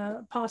by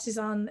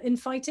partisan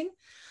infighting,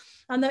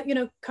 and that, you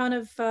know, kind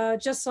of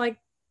just like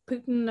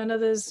Putin and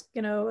others,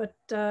 you know,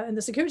 in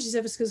the security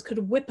services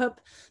could whip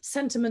up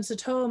sentiments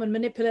at home and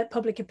manipulate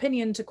public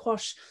opinion to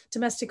quash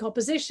domestic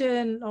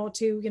opposition or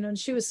to, you know,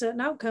 ensure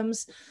certain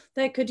outcomes,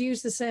 they could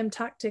use the same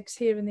tactics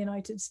here in the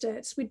United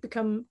States. We'd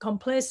become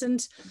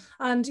complacent,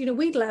 and, you know,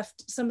 we'd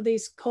left some of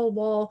these Cold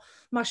War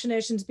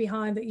machinations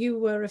behind that you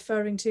were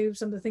referring to,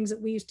 some of the things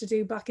that we used to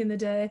do back in the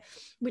day.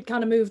 We'd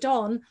kind of moved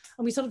on,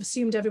 and we sort of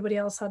assumed everybody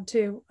else had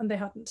too, and they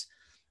hadn't.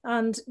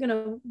 And, you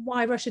know,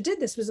 why Russia did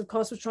this was, of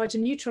course, was try to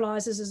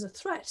neutralize us as a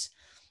threat,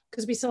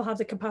 because we still have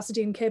the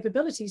capacity and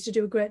capabilities to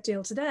do a great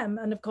deal to them.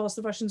 And of course,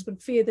 the Russians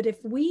would fear that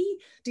if we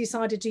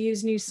decided to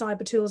use new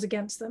cyber tools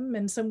against them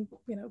in some,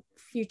 you know,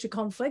 future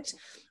conflict,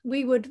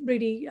 we would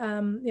really,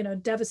 you know,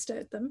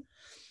 devastate them.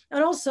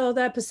 And also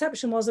their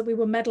perception was that we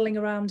were meddling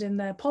around in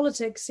their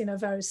politics, you know,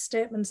 various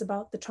statements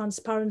about the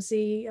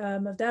transparency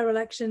of their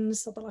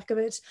elections, or the lack of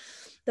it,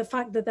 the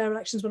fact that their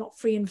elections were not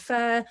free and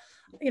fair.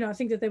 You know, I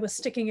think that they were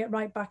sticking it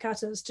right back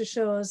at us to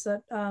show us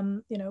that,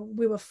 you know,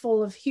 we were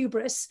full of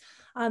hubris,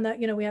 and that,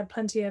 you know, we had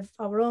plenty of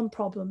our own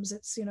problems.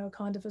 It's, you know,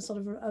 kind of a sort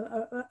of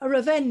a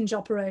revenge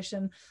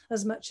operation,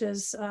 as much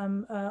as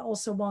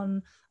also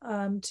one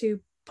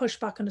to push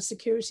back on a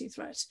security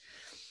threat.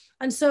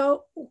 And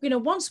so, you know,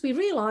 once we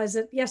realized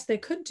that, yes, they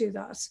could do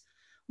that,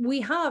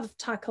 we have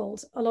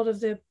tackled a lot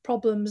of the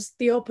problems,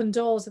 the open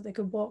doors that they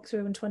could walk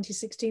through in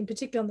 2016,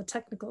 particularly on the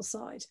technical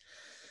side.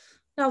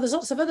 Now, there's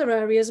lots of other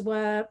areas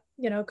where,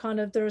 you know,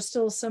 kind of there are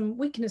still some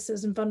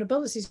weaknesses and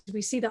vulnerabilities.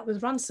 We see that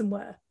with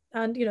ransomware.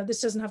 And, you know,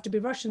 this doesn't have to be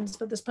Russians,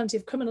 but there's plenty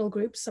of criminal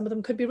groups. Some of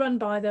them could be run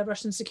by the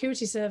Russian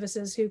security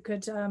services who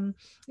could,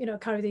 you know,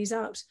 carry these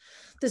out.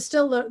 There's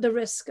still the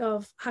risk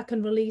of hack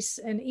and release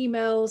in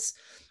emails,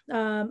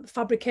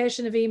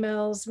 fabrication of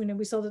emails. You know,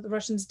 we saw that the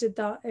Russians did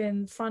that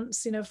in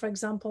France, you know, for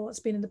example. It's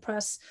been in the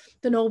press.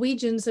 The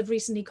Norwegians have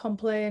recently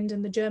complained,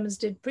 and the Germans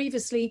did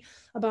previously,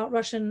 about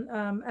Russian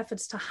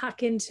efforts to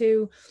hack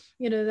into,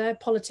 you know, their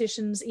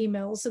politicians'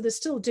 emails. So they're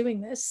still doing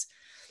this.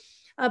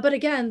 But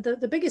again,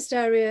 the biggest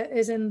area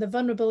is in the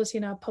vulnerability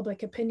in our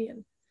public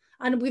opinion.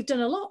 And we've done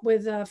a lot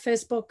with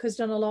Facebook has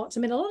done a lot. I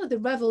mean, a lot of the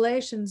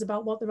revelations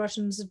about what the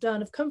Russians have done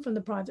have come from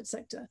the private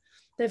sector.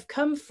 They've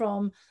come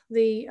from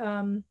the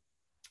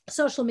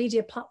social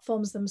media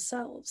platforms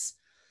themselves.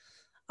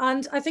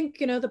 And I think,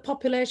 you know, the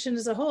population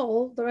as a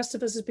whole, the rest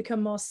of us has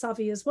become more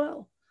savvy as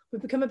well.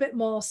 We've become a bit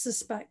more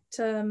suspect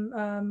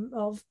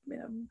of, you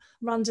know,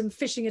 random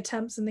phishing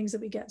attempts and things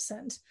that we get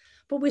sent.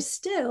 But we're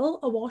still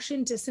awash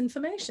in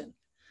disinformation.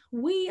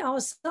 We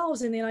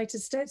ourselves in the United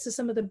States are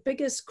some of the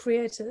biggest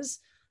creators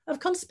of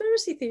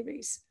conspiracy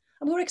theories.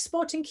 And we're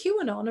exporting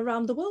QAnon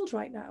around the world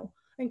right now,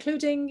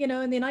 including, you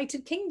know, in the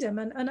United Kingdom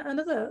and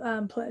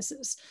other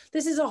places.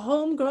 This is a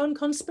homegrown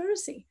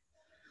conspiracy.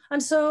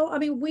 And so, I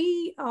mean,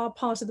 we are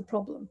part of the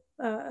problem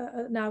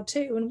now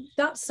too. And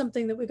that's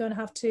something that we're going to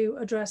have to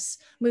address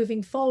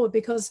moving forward,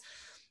 because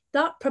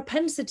that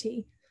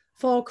propensity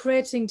for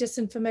creating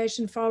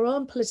disinformation for our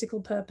own political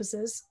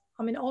purposes.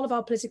 I mean, all of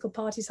our political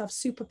parties have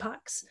super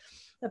PACs,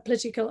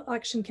 political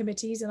action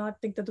committees, and I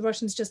think that the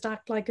Russians just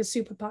act like a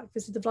super PAC.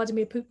 This is the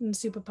Vladimir Putin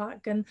super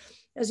PAC. And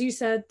as you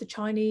said, the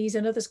Chinese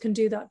and others can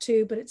do that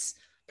too, but it's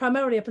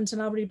primarily up until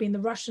now really been the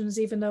Russians,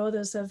 even though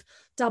others have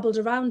dabbled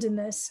around in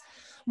this.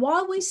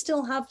 While we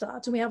still have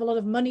that, and we have a lot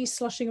of money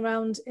sloshing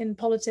around in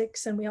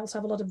politics, and we also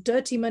have a lot of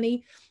dirty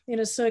money, you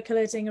know,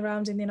 circulating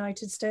around in the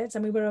United States,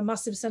 and we were a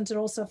massive center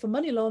also for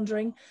money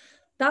laundering,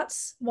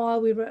 that's why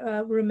we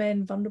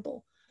remain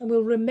vulnerable. And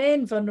we'll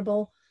remain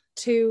vulnerable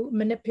to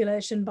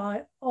manipulation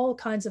by all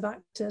kinds of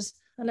actors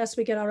unless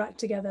we get our act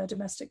together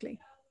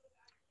domestically.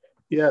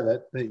 Yeah,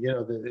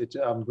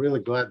 I'm really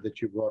glad that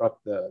you brought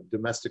up the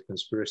domestic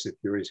conspiracy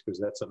theories, because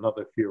that's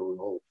another fear we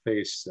all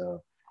face,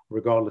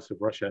 regardless of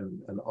Russian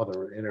and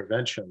other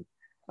intervention.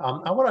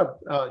 I want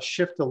to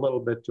shift a little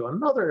bit to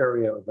another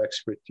area of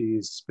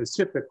expertise,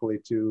 specifically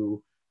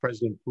to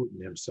President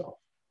Putin himself.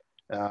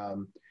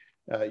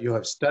 You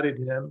have studied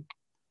him.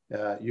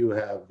 You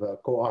have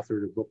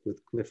co-authored a book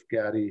with Cliff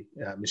Gaddy,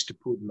 Mr.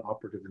 Putin,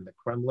 Operative in the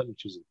Kremlin,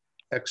 which is an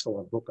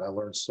excellent book. I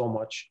learned so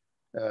much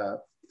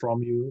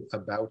from you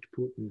about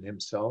Putin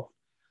himself.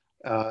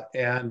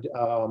 And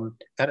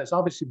it's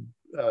obviously,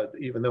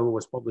 even though it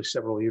was published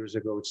several years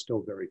ago, it's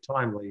still very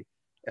timely.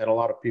 And a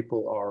lot of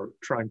people are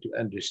trying to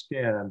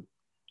understand,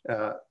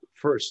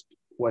 first,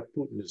 what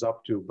Putin is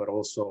up to, but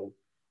also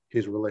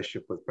his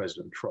relationship with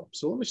President Trump.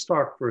 So let me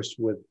start first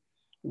with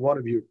one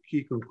of your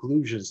key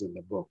conclusions in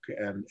the book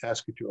and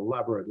ask you to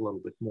elaborate a little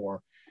bit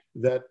more,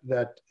 that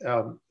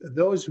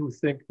those who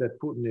think that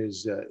Putin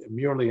is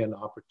merely an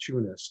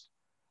opportunist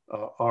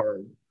are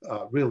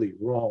really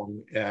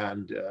wrong,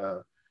 and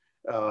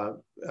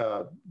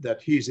that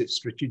he's a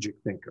strategic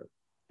thinker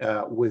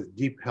with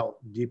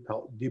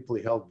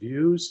deeply held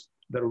views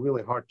that are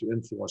really hard to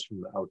influence from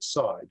the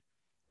outside.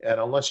 And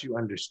unless you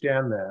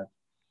understand that,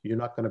 you're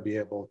not going to be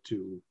able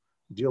to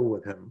deal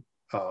with him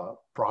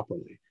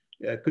properly.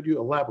 Could you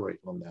elaborate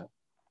on that?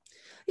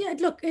 Yeah,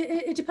 look,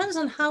 it depends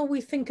on how we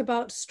think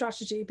about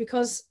strategy,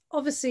 because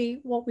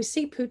obviously what we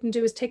see Putin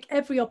do is take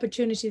every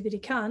opportunity that he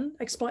can,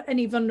 exploit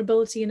any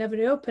vulnerability and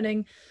every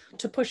opening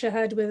to push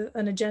ahead with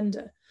an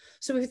agenda.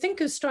 So if we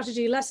think of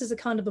strategy less as a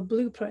kind of a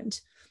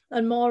blueprint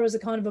and more as a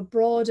kind of a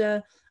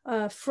broader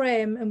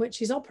frame in which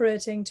he's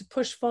operating to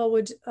push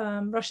forward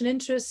Russian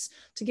interests,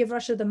 to give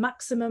Russia the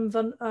maximum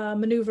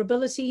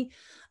maneuverability,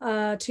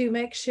 to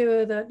make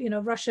sure that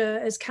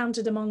Russia is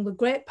counted among the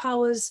great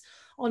powers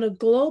on a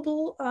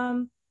global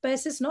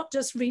basis, not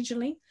just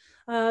regionally,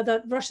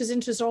 that Russia's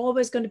interests are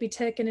always going to be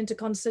taken into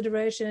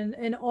consideration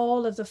in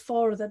all of the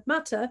fora that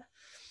matter,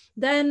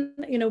 then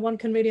one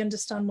can really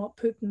understand what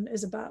Putin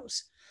is about.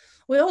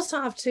 We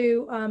also have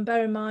to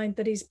bear in mind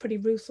that he's pretty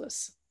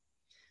ruthless.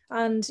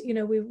 And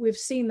we've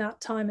seen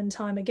that time and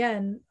time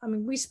again. I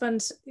mean, we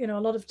spent a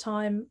lot of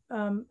time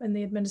in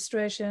the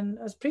administration,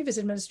 as previous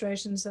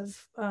administrations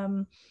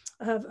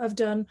have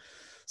done,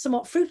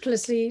 somewhat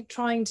fruitlessly,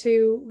 trying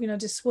to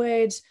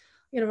dissuade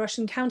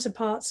Russian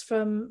counterparts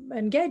from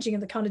engaging in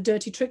the kind of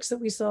dirty tricks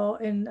that we saw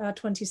in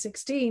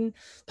 2016.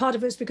 Part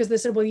of it's because they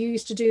said, well, you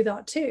used to do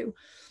that too,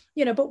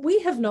 but we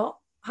have not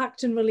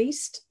hacked and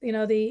released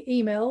the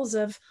emails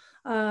of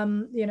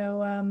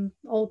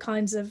all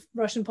kinds of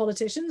Russian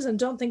politicians, and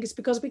don't think it's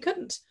because we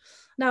couldn't.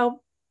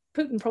 Now,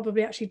 Putin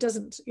probably actually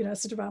doesn't,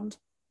 sit around,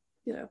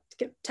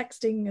 get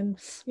texting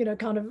and,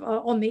 kind of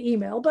on the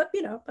email, but,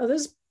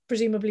 others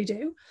presumably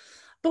do.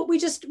 But we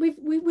just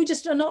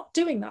are not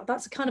doing that.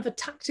 That's a kind of a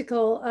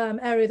tactical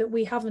area that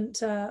we haven't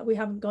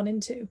gone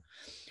into.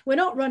 We're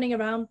not running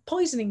around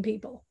poisoning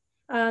people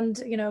and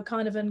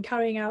and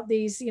carrying out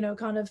these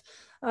kind of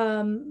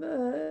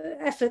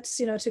efforts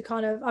to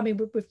kind of, I mean,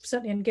 we've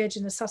certainly engaged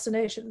in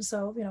assassination,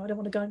 so I don't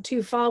want to go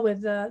too far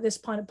with this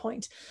kind of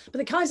point, but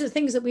the kinds of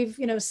things that we've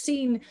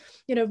seen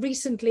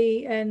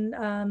recently in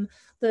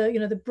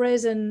the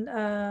brazen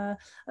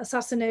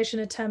assassination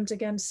attempt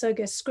against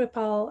Sergei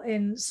Skripal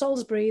in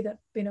Salisbury that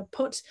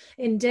put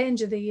in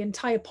danger the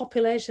entire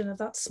population of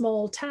that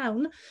small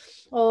town,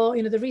 or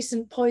the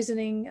recent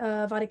poisoning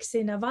of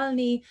Alexei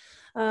Navalny,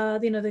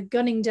 the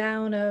gunning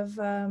down of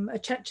a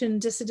Chechen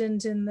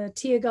dissident in the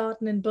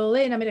Tiergarten in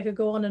Berlin. I mean, I could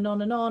go on and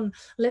on and on.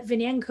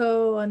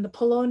 Litvinenko and the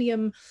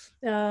polonium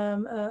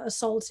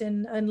assault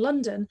in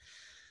London.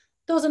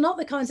 Those are not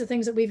the kinds of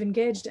things that we've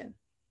engaged in.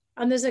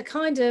 And there's a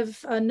kind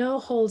of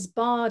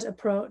no-holds-barred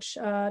approach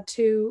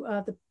to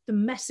the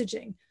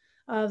messaging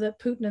that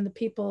Putin and the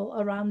people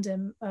around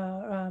him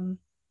are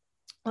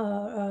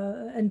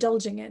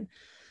indulging in.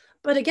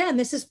 But again,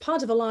 this is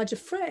part of a larger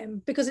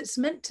frame because it's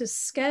meant to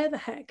scare the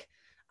heck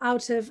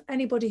out of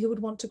anybody who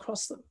would want to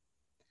cross them.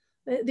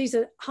 These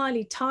are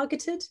highly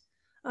targeted.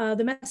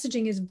 The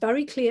messaging is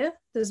very clear.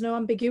 There's no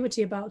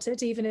ambiguity about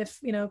it, even if,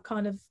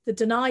 kind of the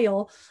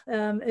denial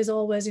is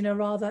always,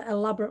 rather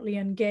elaborately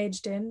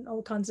engaged in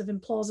all kinds of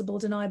implausible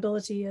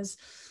deniability, as,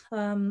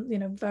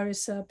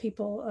 various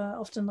people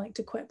often like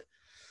to quip.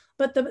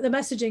 But the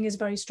messaging is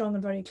very strong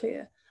and very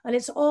clear. And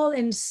it's all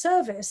in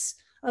service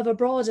of a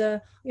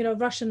broader,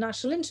 Russian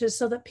national interest,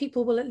 so that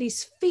people will at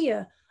least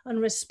fear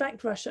and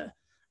respect Russia,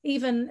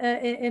 even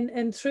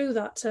in through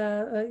that,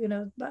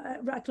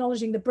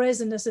 acknowledging the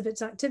brazenness of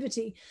its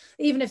activity,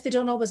 even if they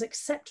don't always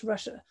accept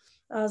Russia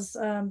as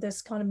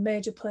this kind of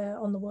major player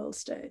on the world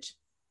stage.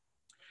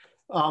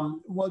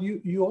 Well,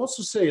 you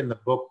also say in the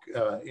book,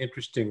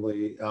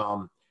 interestingly,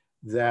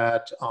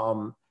 that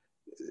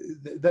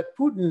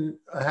Putin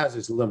has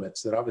his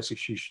limits, that obviously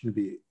she shouldn't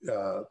be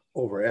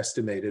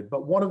overestimated.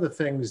 But one of the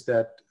things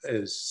that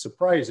is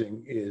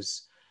surprising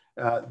is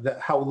that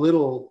how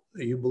little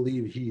you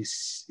believe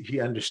he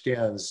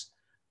understands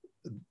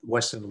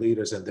Western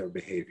leaders and their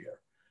behavior,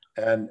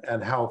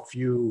 and how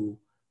few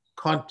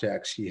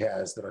contacts he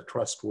has that are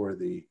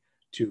trustworthy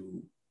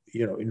to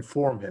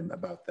inform him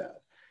about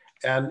that.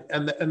 And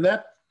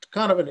that's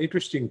kind of an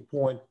interesting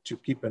point to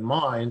keep in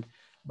mind.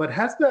 But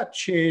has that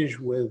changed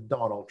with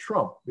Donald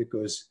Trump?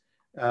 Because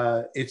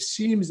it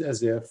seems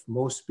as if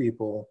most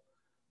people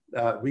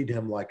read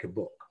him like a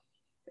book.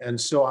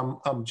 And so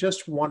I'm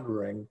just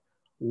wondering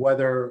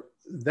whether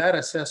that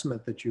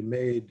assessment that you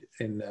made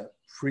in the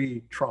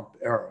pre-Trump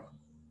era,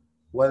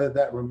 whether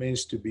that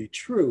remains to be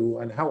true,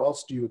 and how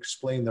else do you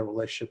explain the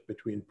relationship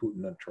between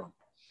Putin and Trump?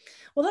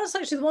 Well, that's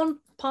actually the one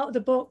part of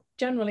the book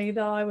generally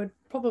that I would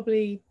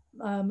probably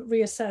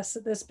reassess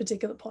at this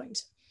particular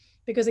point.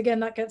 Because again,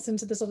 that gets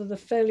into the sort of the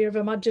failure of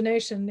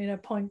imagination,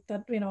 point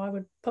that, I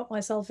would put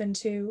myself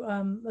into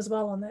as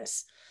well on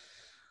this.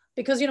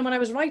 Because, when I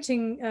was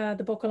writing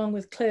the book along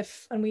with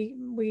Cliff, and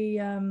we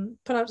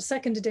put out a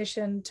second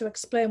edition to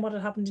explain what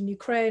had happened in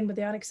Ukraine with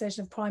the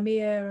annexation of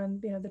Crimea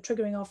and, the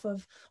triggering off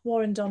of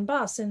war in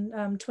Donbass in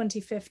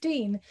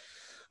 2015,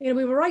 we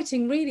were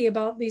writing really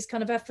about these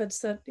kind of efforts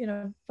that,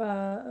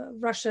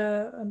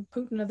 Russia and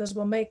Putin and others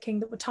were making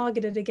that were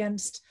targeted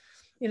against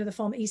the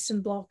former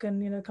Eastern Bloc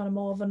and, kind of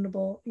more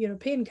vulnerable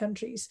European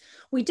countries.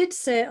 We did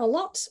say a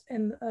lot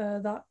in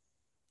that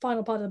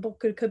final part of the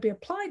book could be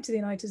applied to the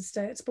United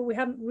States, but we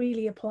hadn't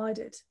really applied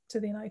it to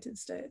the United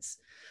States.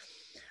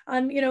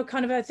 And,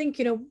 kind of, I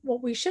think,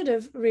 what we should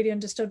have really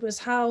understood was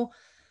how,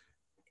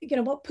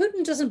 what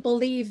Putin doesn't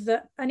believe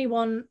that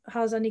anyone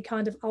has any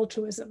kind of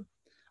altruism,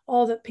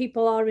 or that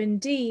people are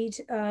indeed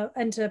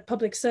enter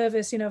public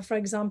service, for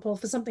example,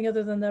 for something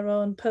other than their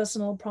own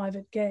personal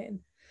private gain.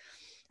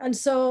 And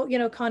so,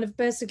 kind of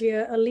basically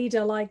a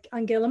leader like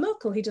Angela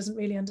Merkel, he doesn't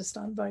really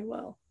understand very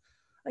well.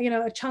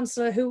 A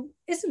chancellor who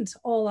isn't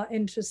all that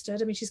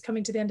interested. I mean, she's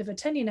coming to the end of her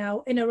tenure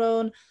now in her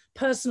own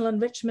personal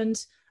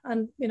enrichment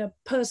and,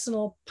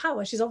 personal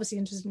power. She's obviously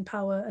interested in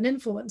power and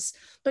influence,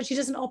 but she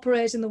doesn't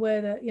operate in the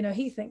way that,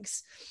 he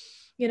thinks.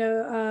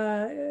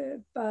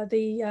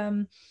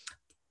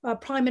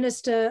 Prime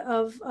Minister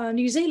of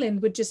New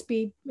Zealand would just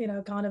be,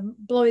 kind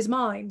of blow his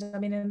mind. I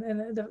mean,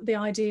 and the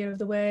idea of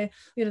the way,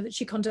 that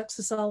she conducts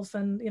herself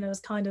and,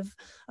 is kind of,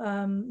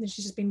 she's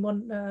just been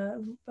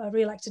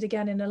re-elected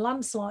again in a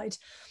landslide.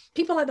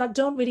 People like that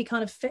don't really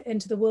kind of fit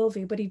into the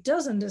worldview, but he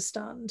does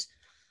understand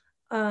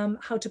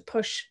how to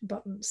push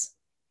buttons.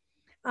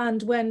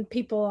 And when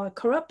people are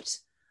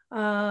corrupt,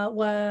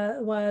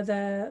 where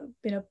their,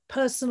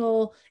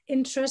 personal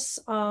interests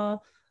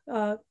are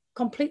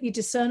completely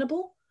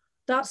discernible,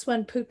 that's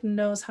when Putin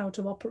knows how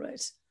to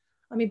operate.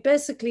 I mean,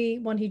 basically,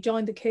 when he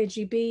joined the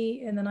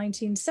KGB in the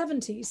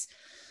 1970s,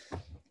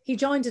 he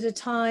joined at a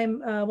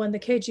time when the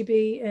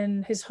KGB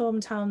in his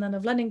hometown then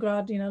of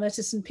Leningrad,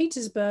 later St.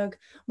 Petersburg,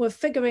 were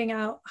figuring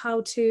out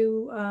how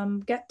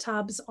to get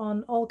tabs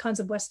on all kinds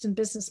of Western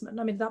businessmen.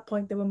 I mean, at that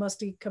point, they were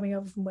mostly coming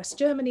over from West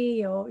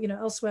Germany or,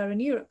 elsewhere in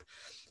Europe,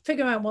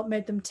 figuring out what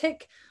made them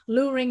tick,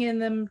 luring in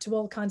them to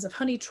all kinds of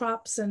honey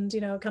traps and,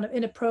 kind of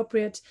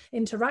inappropriate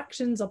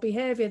interactions or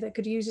behavior that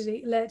could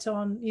usually later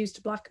on use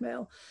to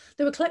blackmail.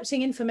 They were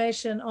collecting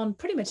information on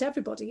pretty much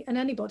everybody and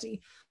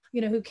anybody,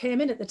 who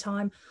came in at the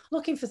time,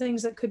 looking for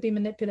things that could be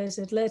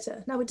manipulated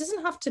later. Now, it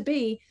doesn't have to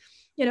be,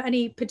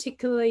 any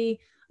particularly,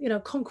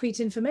 concrete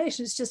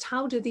information. It's just,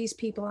 how do these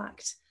people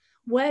act?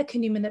 Where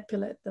can you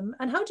manipulate them?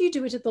 And how do you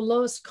do it at the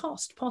lowest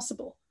cost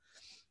possible?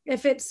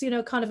 If it's,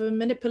 kind of a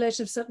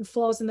manipulation of certain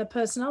flaws in their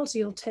personality,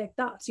 you'll take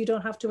that. So you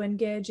don't have to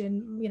engage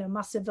in,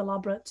 massive,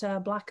 elaborate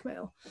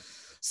blackmail.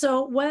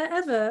 So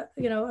wherever,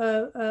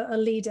 a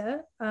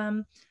leader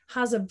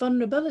has a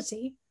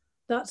vulnerability,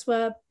 that's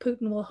where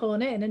Putin will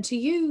hone in. And to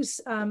use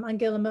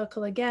Angela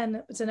Merkel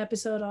again, it's an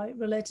episode I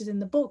related in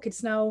the book.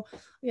 It's now,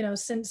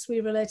 since we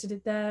related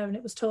it there and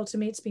it was told to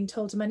me, it's been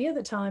told to many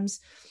other times,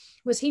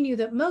 was he knew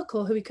that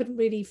Merkel, who he couldn't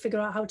really figure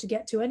out how to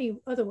get to any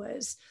other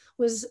ways,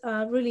 was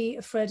really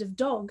afraid of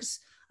dogs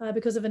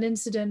because of an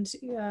incident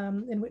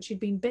in which she'd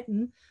been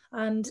bitten,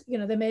 and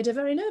they made her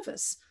very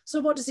nervous. So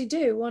what does he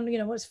do? When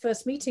his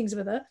first meetings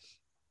with her,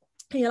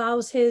 he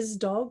allows his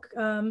dog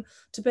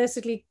to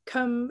basically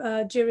come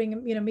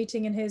during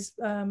meeting in his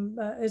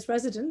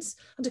residence,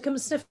 and to come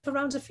and sniff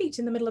around her feet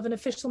in the middle of an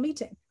official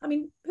meeting. I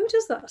mean, who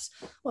does that?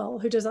 Well,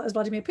 who does that is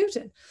Vladimir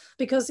Putin,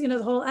 because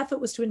the whole effort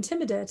was to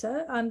intimidate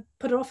her and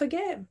put her off her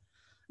game.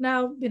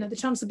 Now, the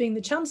Chancellor being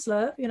the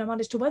Chancellor,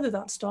 managed to weather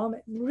that storm.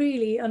 It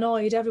really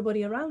annoyed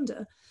everybody around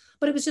her,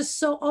 but it was just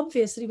so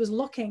obvious that he was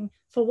looking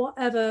for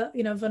whatever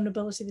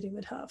vulnerability that he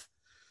would have.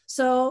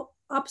 So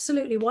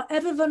absolutely,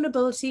 whatever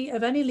vulnerability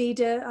of any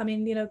leader, I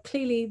mean,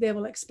 clearly they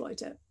will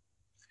exploit it.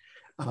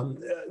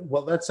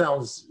 Well, that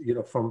sounds,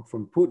 from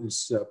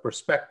Putin's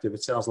perspective,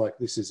 it sounds like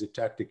this is a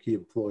tactic he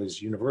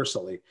employs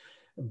universally.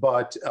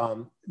 But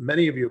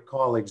many of your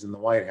colleagues in the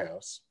White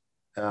House,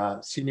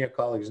 senior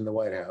colleagues in the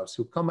White House,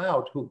 who come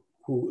out,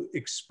 who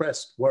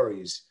expressed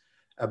worries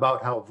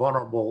about how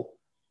vulnerable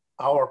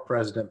our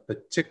president,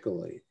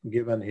 particularly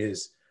given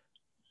his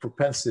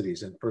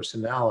propensities and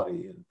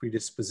personality and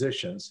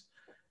predispositions,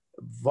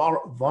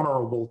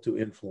 vulnerable to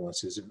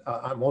influences. And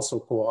I'm also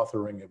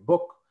co-authoring a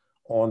book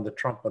on the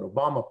Trump and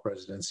Obama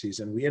presidencies,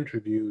 and we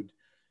interviewed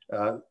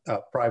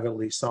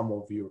privately some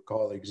of your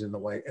colleagues in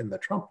the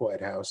Trump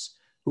White House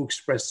who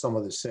expressed some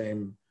of the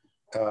same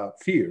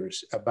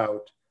fears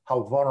about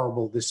how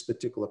vulnerable this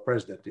particular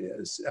president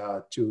is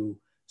to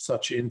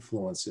such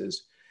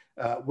influences.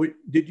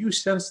 Did you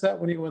sense that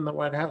when you were in the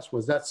White House?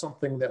 Was that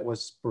something that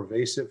was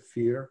pervasive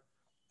fear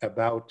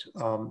about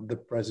the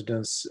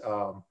president's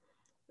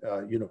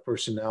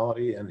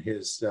personality and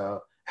his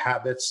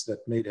habits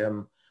that made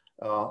him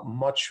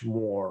much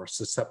more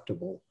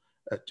susceptible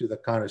to the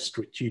kind of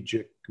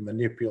strategic,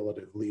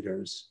 manipulative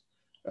leaders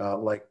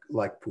like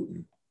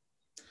Putin?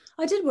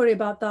 I did worry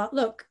about that.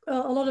 Look,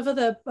 a lot of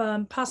other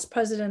past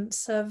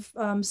presidents have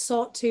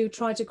sought to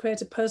try to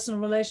create a personal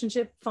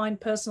relationship, find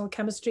personal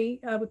chemistry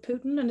with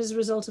Putin, and as a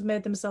result have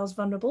made themselves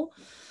vulnerable.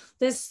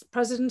 This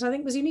president, I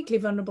think, was uniquely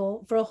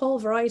vulnerable for a whole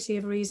variety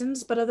of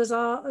reasons, but others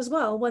are as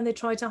well when they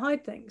try to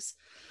hide things.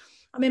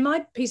 I mean,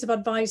 my piece of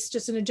advice,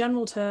 just in a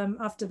general term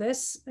after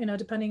this,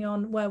 depending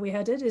on where we're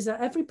headed, is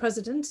that every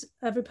president,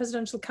 every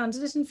presidential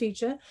candidate in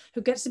future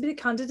who gets to be the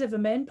candidate of a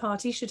main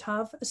party should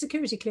have a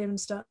security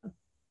clearance done.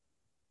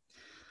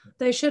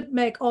 They should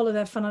make all of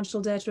their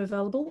financial data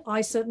available.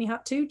 I certainly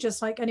had to,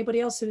 just like anybody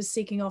else who is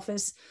seeking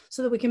office,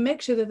 so that we can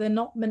make sure that they're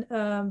not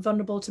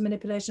vulnerable to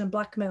manipulation and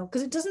blackmail.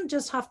 Because it doesn't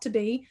just have to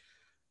be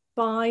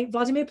by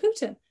Vladimir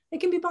Putin. It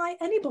can be by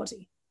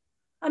anybody.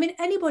 I mean,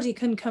 anybody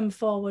can come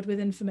forward with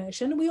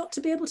information. We ought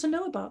to be able to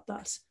know about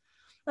that.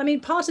 I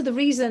mean, part of the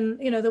reason,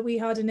 that we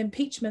had an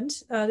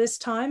impeachment this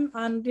time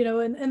and,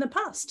 in the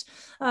past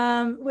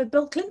with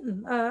Bill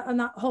Clinton and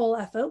that whole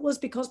effort was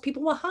because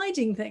people were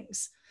hiding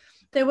things.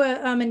 They were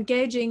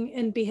engaging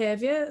in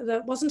behavior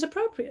that wasn't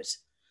appropriate.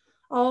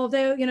 Or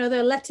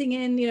they're letting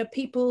in,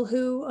 people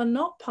who are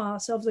not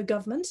part of the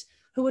government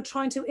who are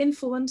trying to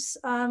influence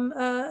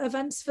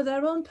events for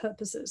their own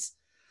purposes.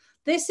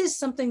 This is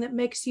something that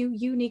makes you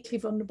uniquely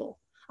vulnerable.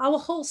 Our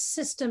whole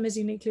system is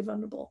uniquely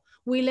vulnerable.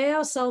 We lay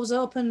ourselves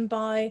open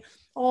by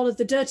all of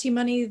the dirty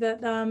money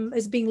that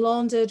is being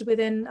laundered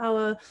within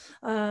our,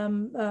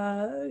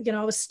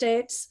 our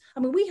states.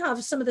 I mean, we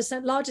have some of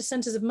the largest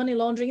centers of money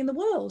laundering in the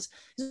world.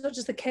 It's not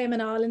just the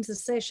Cayman Islands, the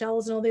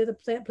Seychelles, and all the other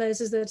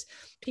places that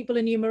people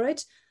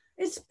enumerate.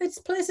 It's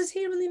places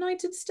here in the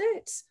United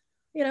States.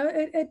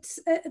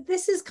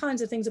 This is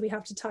kinds of things that we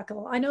have to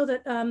tackle. I know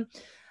that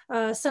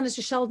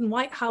Senator Sheldon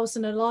Whitehouse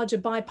and a larger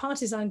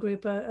bipartisan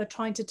group are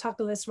trying to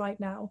tackle this right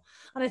now.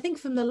 And I think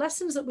from the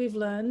lessons that we've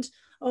learned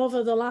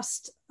over the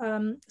last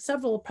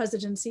several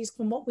presidencies,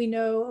 from what we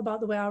know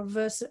about the way our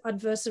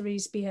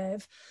adversaries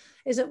behave,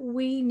 is that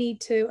we need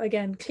to,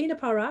 again, clean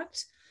up our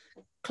act,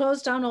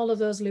 close down all of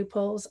those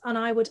loopholes. And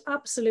I would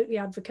absolutely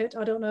advocate,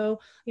 I don't know,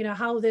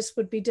 how this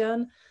would be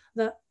done,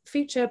 that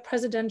future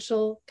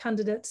presidential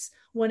candidates,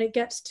 when it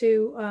gets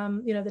to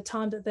the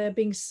time that they're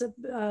being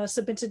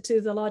submitted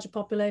to the larger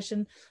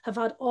population, have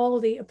had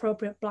all the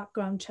appropriate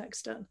background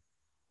checks done.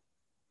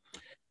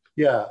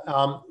 Yeah,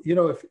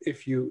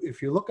 if you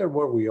look at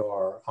where we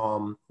are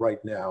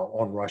right now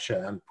on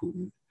Russia and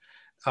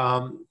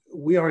Putin,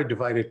 we are a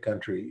divided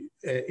country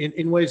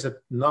in ways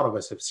that none of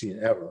us have seen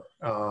ever.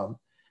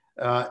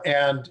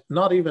 And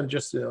not even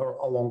just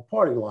along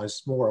party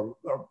lines, more,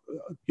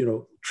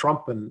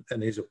 Trump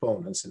and his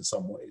opponents in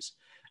some ways.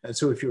 And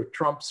so if you're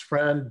Trump's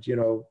friend,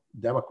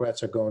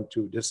 Democrats are going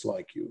to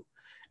dislike you.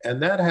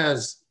 And that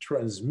has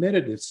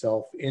transmitted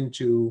itself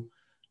into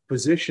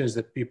positions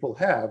that people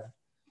have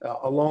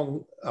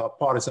along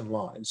partisan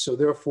lines. So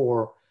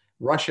therefore,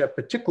 Russia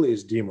particularly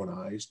is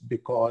demonized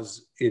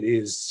because it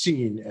is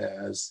seen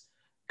as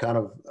kind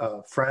of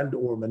a friend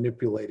or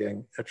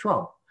manipulating a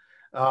Trump.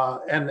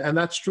 And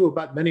that's true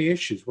about many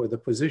issues where the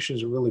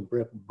positions are really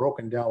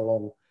broken down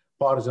along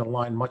partisan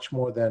line much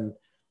more than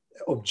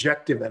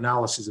objective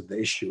analysis of the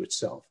issue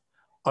itself.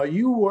 Are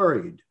you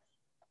worried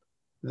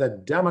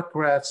that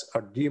Democrats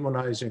are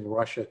demonizing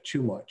Russia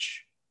too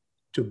much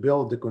to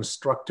build the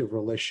constructive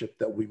relationship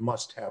that we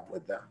must have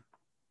with them?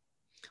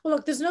 Well,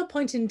 look, there's no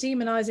point in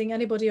demonizing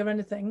anybody or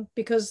anything,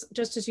 because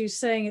just as you're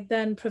saying, it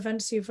then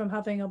prevents you from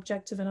having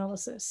objective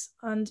analysis.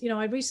 And,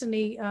 I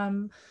recently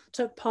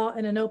took part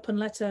in an open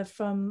letter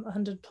from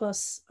 100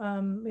 plus,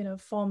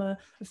 former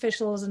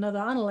officials and other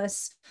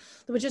analysts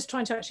that were just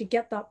trying to actually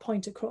get that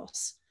point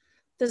across.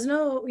 There's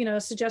no,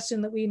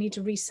 suggestion that we need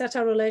to reset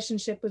our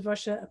relationship with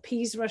Russia,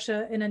 appease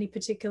Russia in any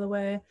particular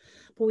way,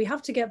 but we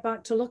have to get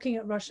back to looking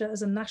at Russia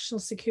as a national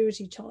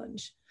security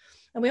challenge.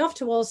 And we have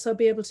to also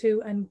be able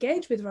to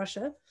engage with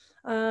Russia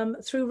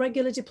through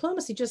regular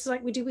diplomacy, just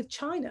like we do with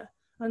China.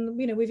 And,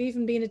 we've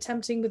even been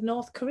attempting with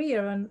North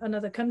Korea and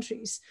other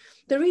countries.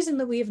 The reason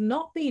that we have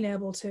not been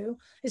able to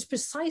is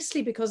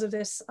precisely because of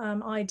this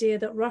idea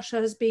that Russia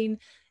has been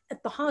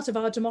at the heart of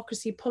our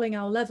democracy, pulling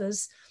our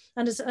levers,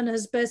 and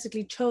has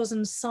basically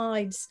chosen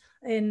sides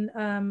in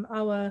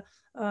our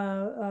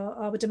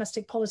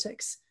domestic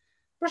politics.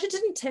 Russia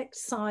didn't take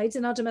sides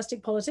in our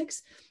domestic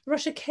politics.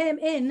 Russia came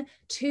in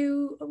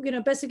to,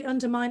 basically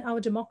undermine our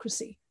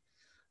democracy.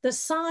 The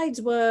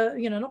sides were,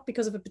 not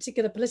because of a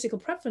particular political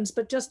preference,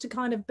 but just to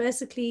kind of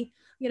basically,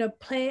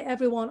 play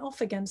everyone off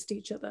against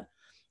each other.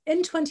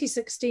 In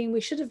 2016,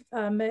 we should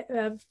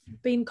have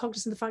been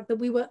cognizant of the fact that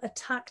we were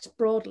attacked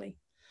broadly.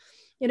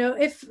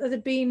 If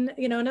there'd been,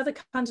 another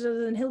candidate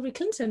other than Hillary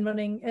Clinton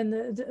running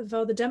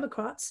for the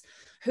Democrats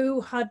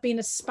who had been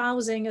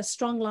espousing a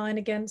strong line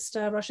against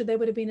Russia, they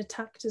would have been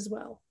attacked as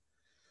well.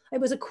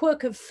 It was a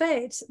quirk of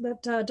fate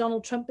that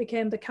Donald Trump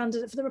became the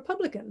candidate for the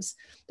Republicans.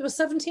 There were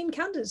 17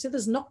 candidates who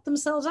just knocked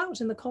themselves out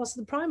in the course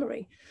of the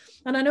primary.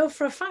 And I know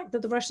for a fact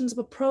that the Russians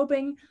were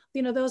probing,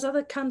 those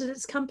other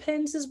candidates'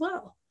 campaigns as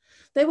well.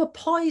 They were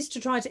poised to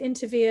try to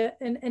interfere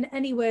in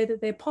any way that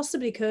they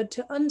possibly could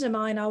to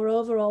undermine our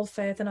overall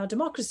faith in our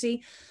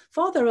democracy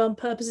for their own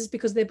purposes,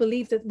 because they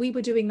believed that we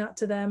were doing that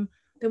to them.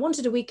 They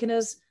wanted to weaken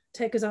us,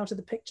 take us out of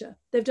the picture.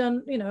 They've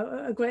done,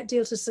 a great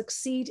deal to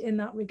succeed in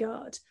that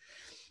regard.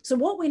 So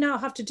what we now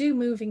have to do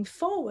moving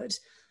forward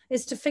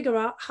is to figure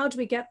out, how do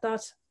we get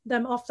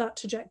them off that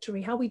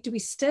trajectory? How do we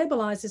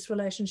stabilize this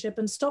relationship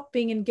and stop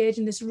being engaged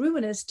in this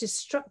ruinous,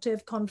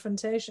 destructive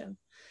confrontation?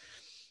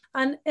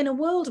 And in a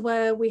world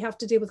where we have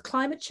to deal with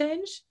climate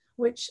change,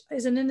 which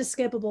is an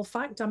inescapable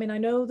fact. I mean, I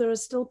know there are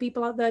still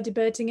people out there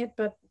debating it,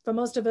 but for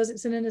most of us,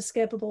 it's an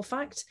inescapable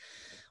fact,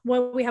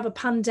 where we have a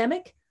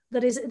pandemic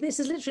this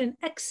is literally an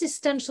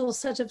existential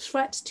set of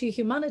threats to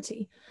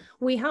humanity.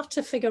 We have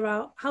to figure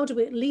out how do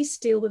we at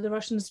least deal with the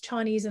Russians,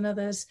 Chinese, and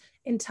others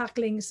in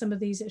tackling some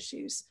of these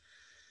issues.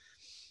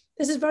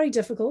 This is very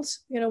difficult.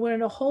 You know, we're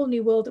in a whole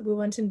new world that we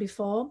weren't in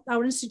before.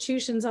 Our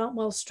institutions aren't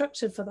well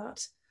structured for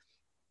that.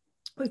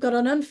 We've got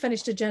an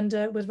unfinished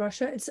agenda with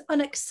Russia. It's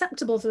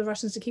unacceptable for the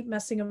Russians to keep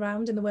messing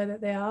around in the way that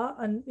they are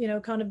and, you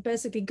know, kind of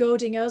basically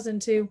goading us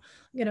into,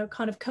 you know,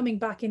 kind of coming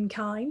back in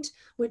kind,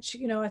 which,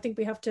 you know, I think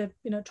we have to,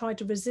 you know, try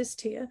to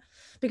resist here,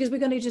 because we're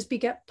going to just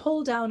get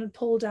pulled down and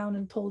pulled down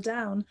and pulled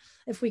down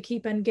if we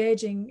keep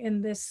engaging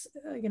in this,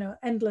 you know,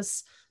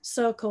 endless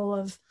circle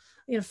of,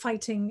 you know,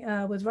 fighting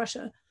with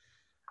Russia.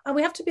 And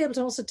we have to be able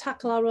to also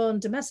tackle our own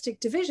domestic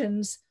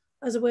divisions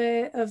as a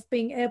way of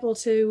being able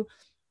to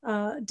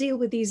deal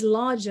with these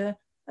larger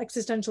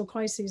existential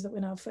crises that we're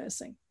now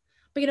facing.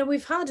 But, you know,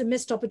 we've had a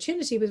missed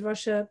opportunity with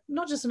Russia,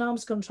 not just on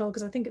arms control,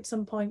 because I think at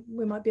some point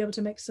we might be able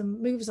to make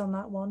some moves on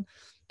that one,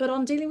 but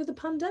on dealing with the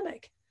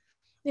pandemic.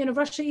 You know,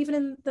 Russia, even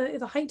in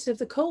the height of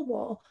the Cold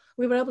War,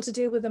 we were able to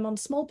deal with them on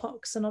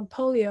smallpox and on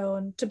polio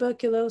and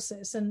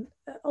tuberculosis, and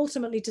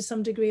ultimately to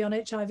some degree on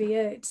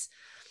HIV/AIDS.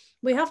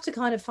 We have to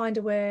kind of find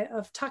a way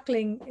of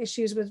tackling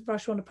issues with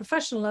Russia on a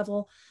professional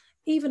level,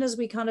 even as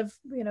we kind of,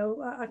 you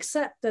know,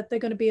 accept that they're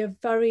going to be a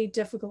very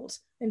difficult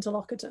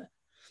interlocutor.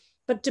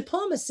 But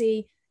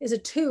diplomacy is a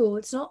tool.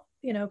 It's not,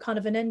 you know, kind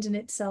of an end in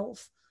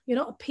itself. You're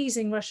not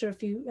appeasing Russia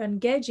if you're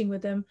engaging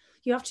with them.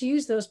 You have to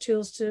use those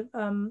tools to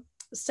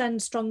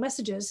send strong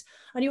messages.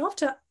 And you have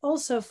to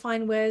also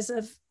find ways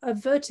of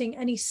averting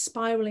any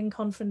spiraling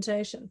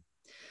confrontation.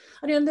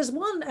 And, you know, there's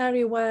one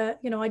area where,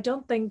 you know, I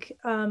don't think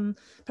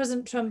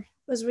President Trump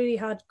has really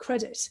had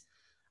credit.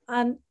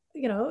 And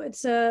you know,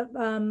 it's a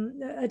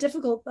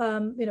difficult,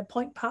 you know,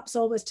 point perhaps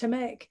always to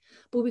make,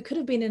 but we could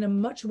have been in a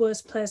much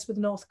worse place with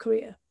North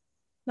Korea.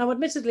 Now,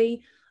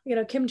 admittedly, you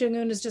know, Kim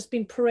Jong-un has just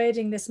been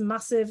parading this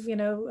massive, you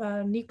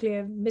know,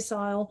 nuclear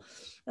missile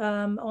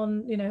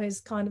on, you know,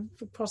 his kind of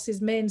across his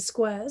main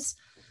squares.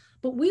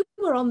 But we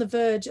were on the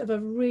verge of a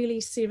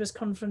really serious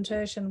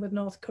confrontation with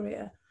North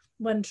Korea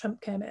when Trump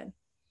came in.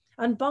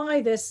 And by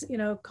this, you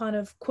know, kind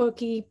of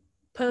quirky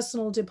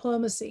personal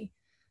diplomacy,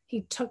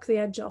 he took the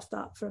edge off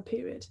that for a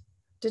period.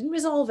 Didn't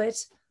resolve it,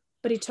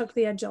 but he took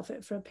the edge off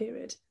it for a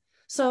period.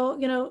 So,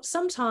 you know,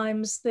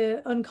 sometimes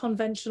the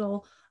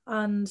unconventional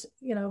and,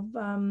 you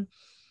know,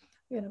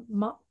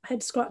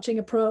 head-scratching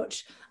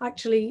approach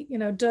actually, you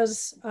know,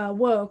 does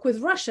work.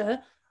 With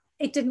Russia,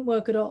 it didn't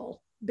work at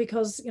all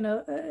because, you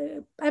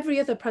know, every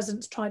other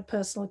president's tried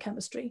personal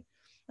chemistry,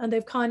 and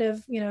they've kind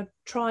of, you know,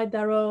 tried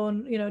their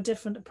own, you know,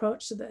 different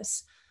approach to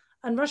this.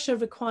 And Russia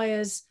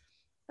requires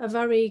a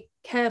very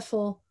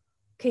careful,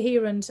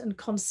 coherent and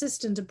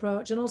consistent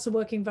approach, and also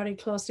working very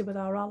closely with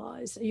our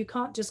allies. You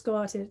can't just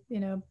go at it, you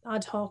know,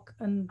 ad hoc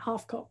and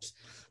half-cocked,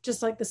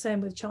 just like the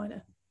same with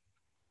China.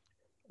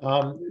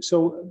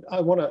 So I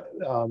want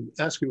to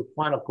ask you a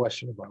final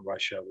question about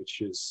Russia,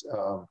 which is,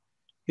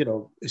 you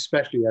know,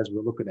 especially as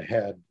we're looking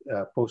ahead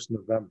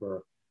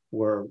post-November,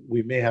 where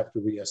we may have to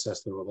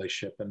reassess the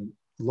relationship and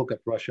look at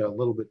Russia a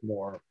little bit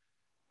more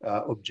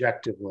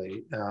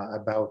objectively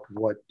about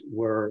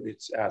where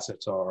its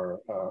assets are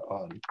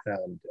on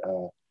and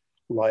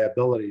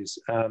liabilities.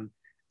 And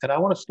I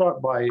want to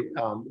start by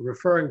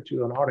referring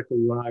to an article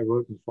you and I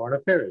wrote in Foreign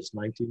Affairs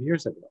 19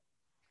 years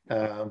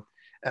ago,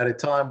 at a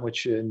time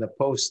which in the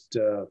post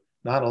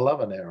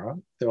 9/11 era,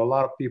 there were a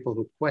lot of people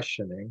who were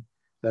questioning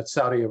that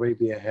Saudi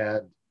Arabia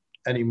had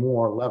any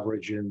more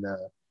leverage in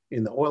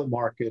the oil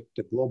market,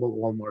 the global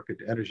oil market,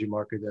 the energy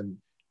market, and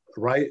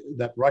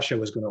that Russia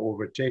was going to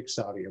overtake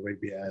Saudi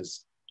Arabia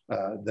as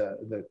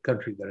the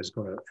country that is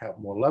going to have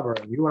more lever.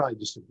 And you and I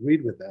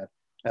disagreed with that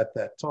at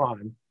that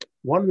time.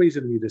 One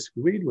reason we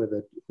disagreed with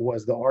it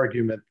was the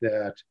argument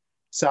that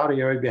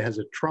Saudi Arabia has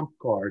a trump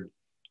card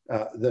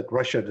that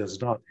Russia does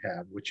not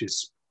have, which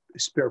is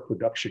spare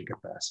production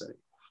capacity.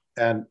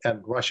 And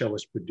Russia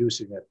was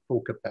producing at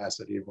full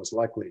capacity and was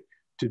likely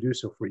to do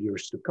so for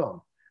years to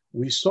come.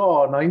 We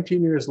saw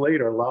 19 years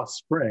later, last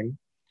spring,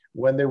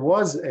 when there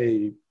was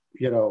an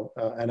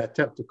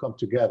attempt to come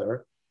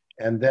together,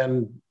 and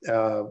then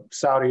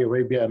Saudi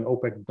Arabia and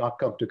OPEC did not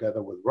come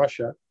together with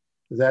Russia,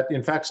 that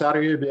in fact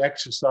Saudi Arabia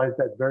exercised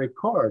that very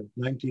card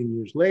 19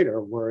 years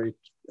later, where it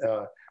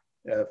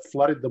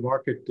flooded the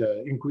market,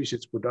 increased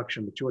its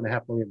production to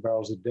 2.5 million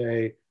barrels a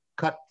day,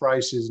 cut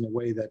prices in a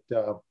way that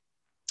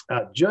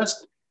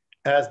just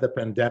as the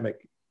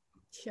pandemic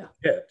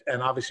hit,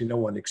 and obviously no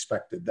one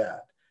expected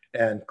that,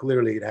 and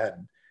clearly it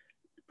had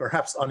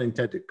perhaps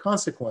unintended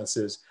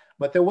consequences,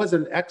 but there was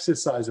an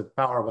exercise of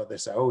power by the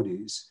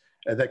Saudis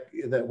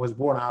that was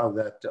born out of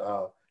that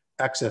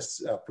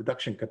excess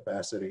production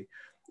capacity.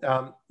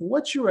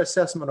 What's your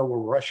assessment of where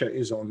Russia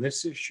is on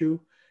this issue,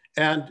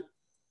 and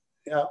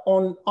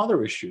on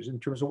other issues in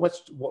terms of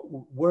what's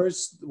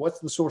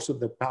the source of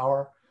the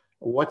power,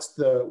 what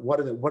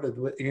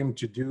do they aim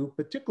to do,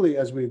 particularly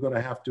as we're going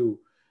to have to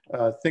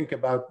think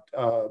about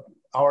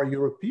our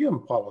European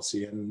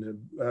policy and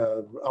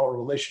our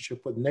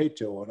relationship with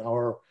NATO and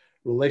our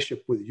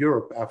relationship with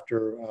Europe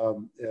after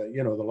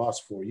you know, the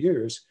last 4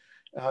 years.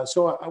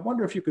 So I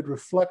wonder if you could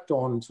reflect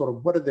on sort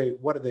of what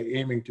are they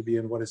aiming to be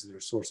and what is their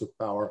source of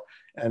power,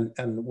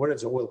 and where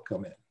does oil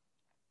come in?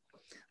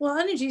 Well,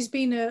 energy has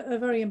been a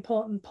very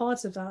important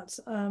part of that,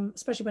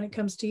 especially when it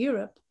comes to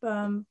Europe,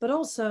 but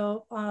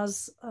also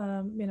as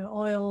you know,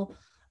 oil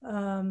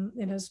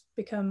you know, has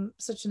become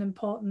such an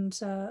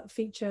important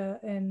feature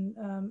in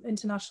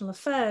international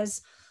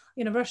affairs.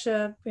 You know,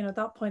 Russia, you know, at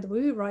that point that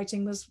we were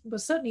writing was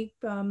certainly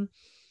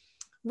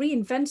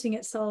reinventing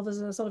itself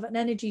as a sort of an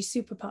energy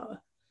superpower.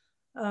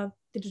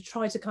 To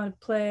try to kind of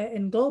play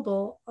in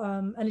global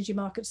energy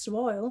markets through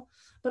oil,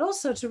 but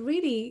also to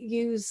really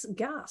use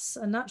gas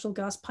and natural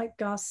gas, pipe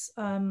gas,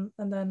 and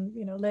then,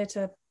 you know,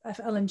 later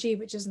LNG,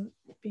 which isn't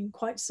been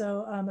quite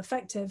so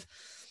effective,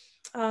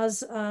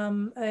 as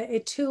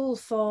a tool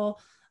for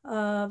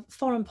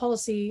foreign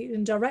policy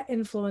and direct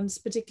influence,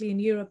 particularly in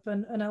Europe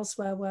and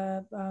elsewhere,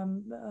 where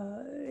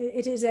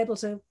it is able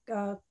to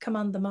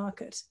command the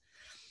market.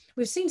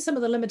 We've seen some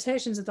of the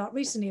limitations of that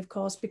recently, of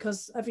course,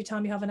 because every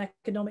time you have an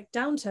economic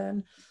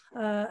downturn,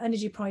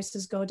 energy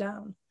prices go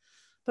down.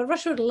 But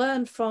Russia had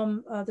learned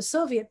from the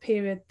Soviet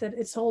period that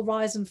its whole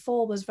rise and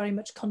fall was very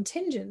much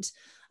contingent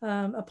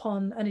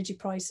upon energy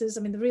prices.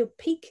 I mean, the real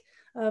peak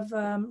of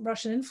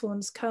Russian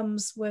influence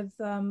comes with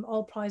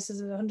oil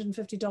prices at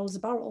 $150 a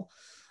barrel.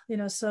 You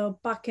know, so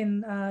back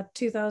in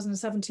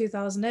 2007,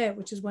 2008,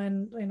 which is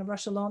when, you know,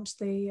 Russia launched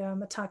the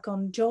attack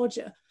on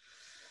Georgia.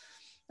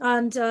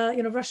 And,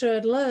 you know, Russia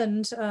had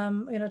learned,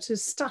 you know, to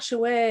stash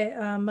away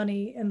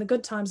money in the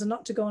good times and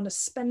not to go on a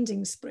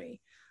spending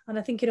spree. And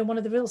I think, you know, one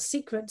of the real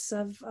secrets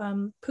of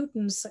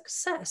Putin's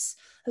success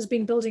has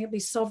been building up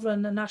these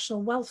sovereign and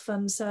national wealth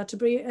funds to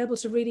be able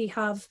to really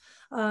have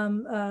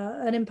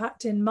an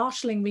impact in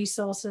marshalling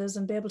resources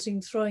and be able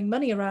to throwing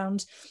money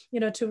around, you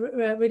know, to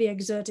really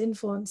exert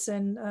influence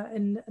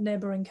in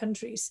neighboring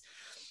countries.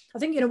 I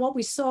think, you know, what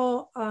we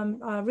saw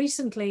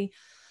recently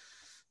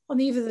on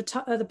the eve of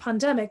the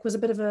pandemic was a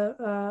bit of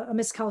a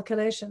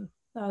miscalculation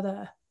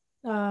there.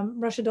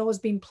 Russia had always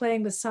been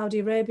playing with Saudi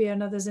Arabia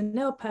and others in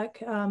OPEC,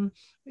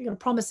 you know,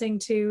 promising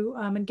to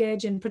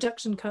engage in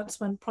production cuts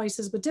when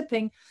prices were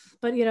dipping,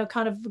 but, you know,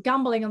 kind of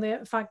gambling on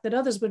the fact that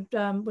others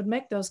would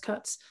make those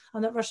cuts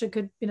and that Russia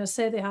could, you know,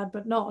 say they had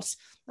but not,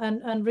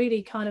 and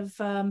really kind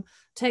of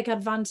take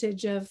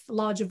advantage of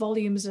larger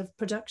volumes of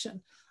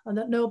production. And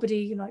that nobody,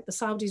 you know, like the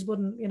Saudis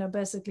wouldn't, you know,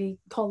 basically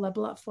call their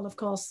bluff. Well, of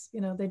course, you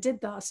know, they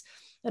did that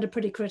at a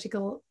pretty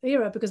critical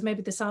era because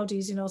maybe the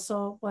Saudis, you know,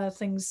 saw where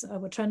things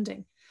were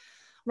trending.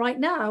 Right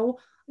now,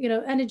 you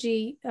know,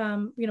 energy,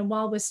 you know,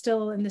 while we're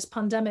still in this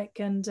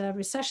pandemic and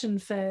recession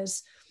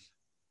phase,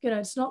 you know,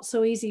 it's not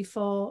so easy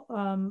for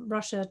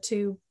Russia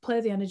to play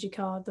the energy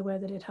card the way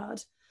that it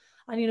had.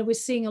 And, you know, we're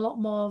seeing a lot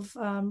more of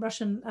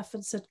Russian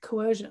efforts at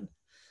coercion.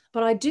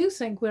 But I do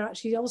think we're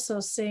actually also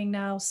seeing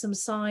now some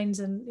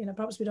signs, and, you know,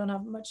 perhaps we don't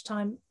have much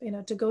time, you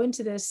know, to go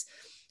into this,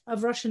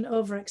 of Russian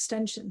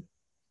overextension.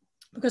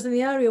 Because in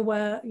the area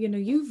where, you know,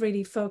 you've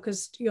really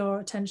focused your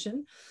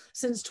attention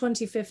since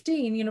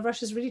 2015, you know,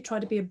 Russia's really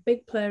tried to be a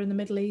big player in the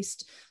Middle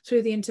East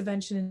through the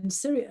intervention in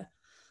Syria.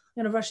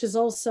 You know, Russia's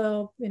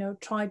also, you know,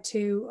 tried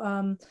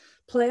to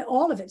play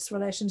all of its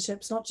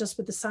relationships, not just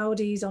with the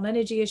Saudis on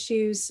energy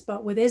issues,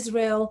 but with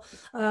Israel,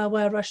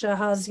 where Russia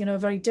has, you know, a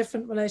very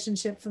different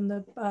relationship from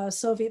the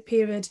Soviet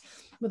period,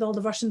 with all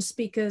the Russian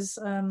speakers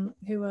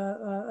who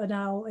are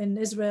now in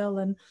Israel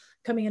and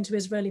coming into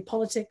Israeli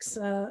politics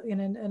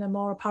in a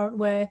more apparent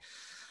way.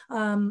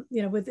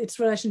 You know, with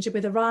its relationship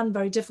with Iran,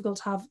 very difficult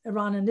to have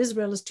Iran and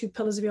Israel as two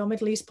pillars of your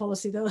Middle East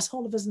policy, though, as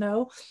all of us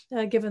know,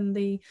 given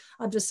the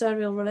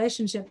adversarial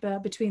relationship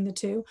between the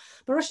two.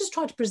 But Russia's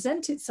tried to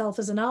present itself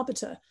as an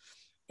arbiter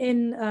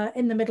in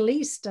the Middle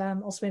East,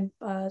 also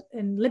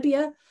in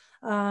Libya,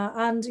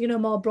 and, you know,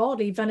 more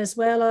broadly,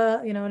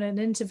 Venezuela, you know, in an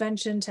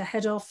intervention to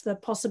head off the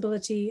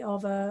possibility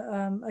of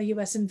a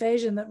US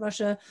invasion that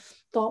Russia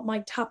thought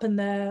might happen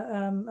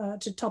there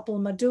to topple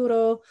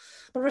Maduro.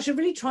 But Russia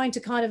really trying to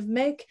kind of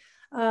make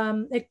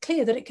it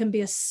clear that it can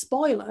be a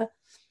spoiler,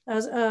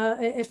 as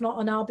if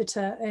not an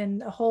arbiter,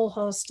 in a whole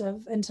host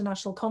of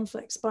international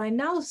conflicts. But I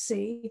now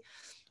see,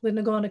 with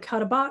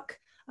Nagorno-Karabakh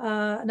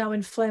now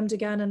inflamed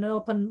again, an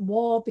open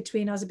war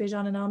between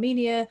Azerbaijan and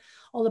Armenia,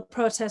 all the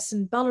protests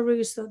in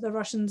Belarus that the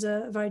Russians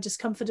are very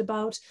discomforted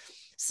about,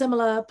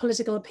 similar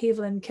political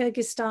upheaval in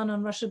Kyrgyzstan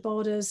on Russia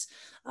borders,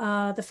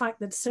 the fact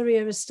that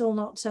Syria is still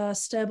not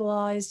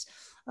stabilized,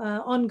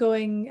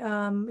 ongoing,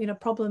 you know,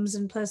 problems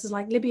in places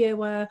like Libya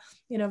where,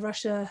 you know,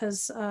 Russia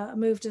has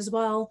moved as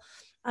well.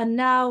 And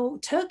now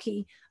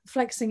Turkey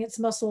flexing its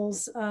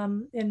muscles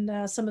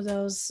in some of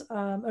those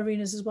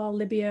arenas as well,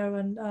 Libya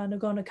and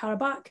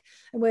Nagorno-Karabakh,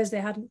 in ways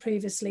they hadn't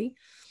previously.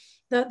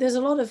 There's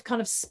a lot of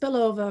kind of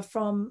spillover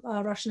from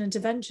Russian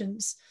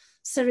interventions.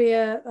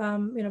 Syria,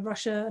 you know,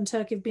 Russia and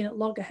Turkey have been at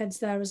loggerheads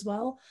there as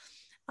well.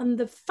 And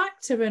the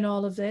factor in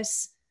all of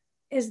this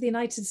is the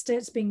United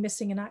States being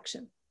missing in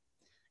action.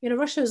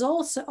 Russia has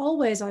also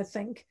always, I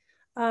think,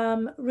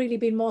 really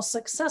been more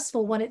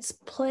successful when it's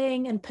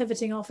playing and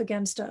pivoting off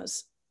against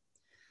us.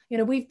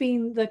 We've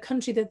been the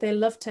country that they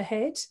love to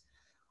hate,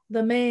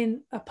 the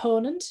main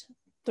opponent,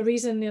 the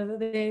reason that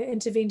they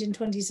intervened in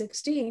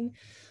 2016,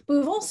 but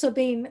we've also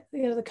been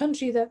the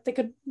country that they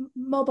could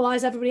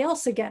mobilize everybody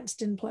else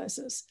against in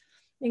places,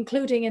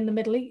 including in the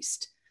Middle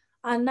East.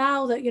 And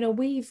now that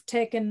we've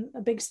taken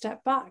a big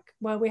step back,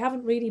 where we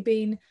haven't really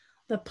been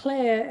the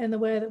player in the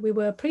way that we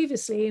were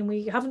previously, and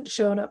we haven't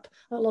shown up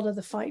at a lot of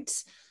the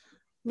fights,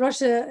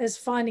 Russia is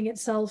finding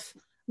itself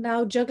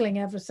now juggling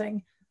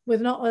everything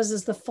with not us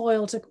as the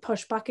foil to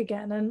push back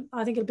again. And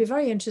I think it'll be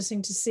very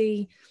interesting to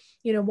see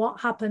what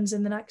happens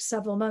in the next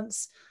several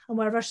months, and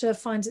where Russia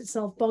finds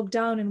itself bogged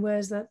down in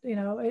ways that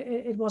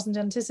it wasn't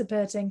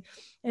anticipating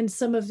in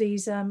some of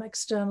these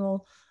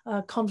external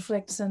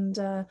conflicts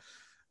and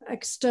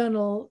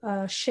external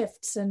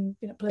shifts in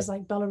places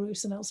like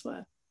Belarus and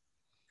elsewhere.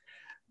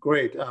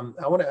 Great.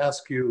 I want to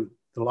ask you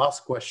the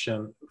last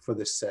question for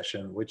this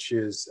session, which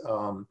is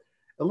a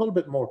little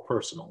bit more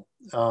personal.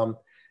 I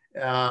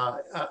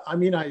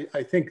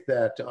think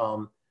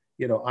that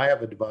I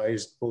have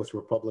advised both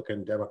Republican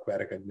and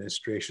Democratic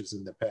administrations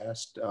in the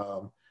past.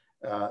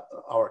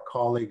 Our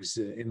colleagues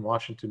in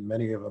Washington,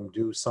 many of them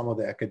do. Some of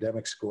the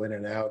academics go in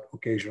and out,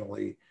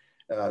 occasionally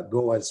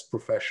go as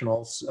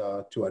professionals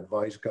to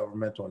advise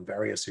government on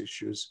various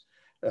issues,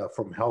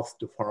 from health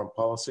to foreign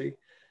policy.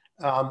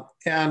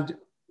 And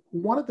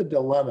one of the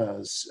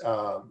dilemmas,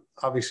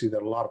 obviously,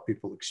 that a lot of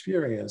people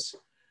experience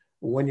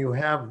when you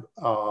have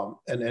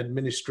an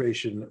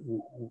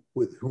administration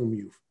with whom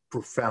you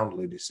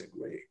profoundly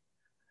disagree,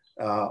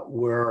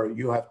 where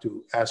you have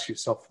to ask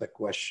yourself the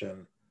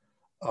question,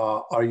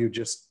 are you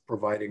just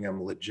providing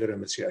them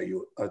legitimacy?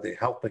 Are they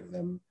helping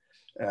them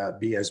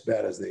be as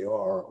bad as they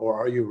are? Or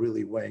are you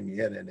really weighing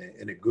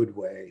in a good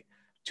way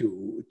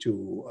to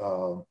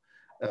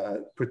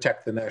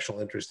protect the national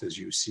interest as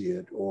you see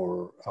it,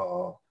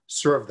 or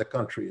serve the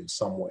country in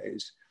some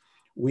ways?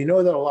 We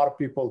know that a lot of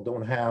people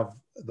don't have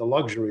the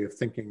luxury of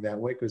thinking that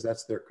way because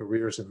that's their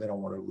careers and they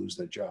don't want to lose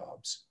their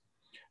jobs.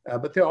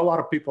 But there are a lot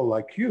of people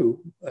like you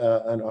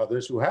and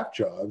others who have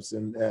jobs,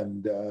 and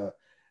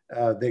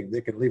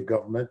they can leave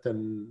government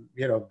and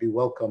be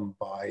welcomed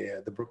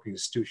by the Brookings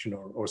Institution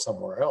or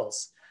somewhere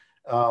else,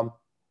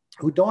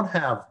 who don't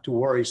have to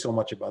worry so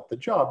much about the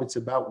job. It's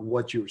about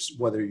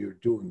whether you're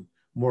doing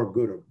more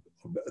good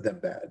than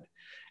bad.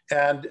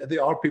 And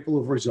there are people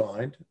who've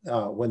resigned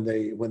when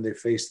they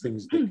face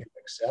things they can't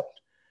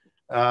accept.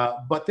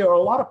 But there are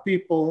a lot of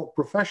people,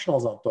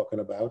 professionals I'm talking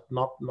about,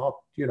 not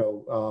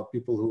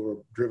people who are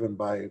driven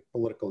by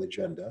political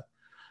agenda.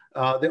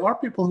 There are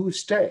people who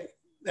stay.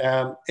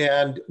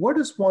 And where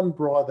does one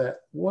draw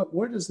that?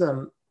 Where does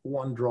then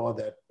one draw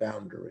that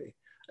boundary?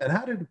 And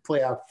how did it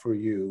play out for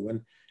you?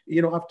 And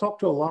I've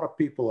talked to a lot of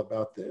people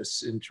about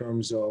this in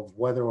terms of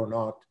whether or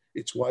not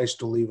it's wise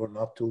to leave or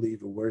not to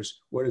leave, or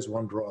where does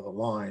one draw the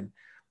line?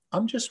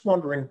 I'm just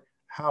wondering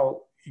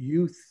how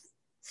you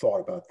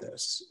thought about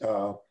this.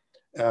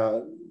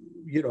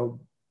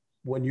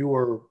 When you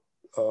were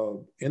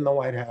in the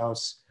White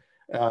House,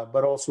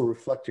 but also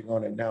reflecting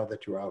on it now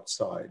that you're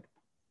outside.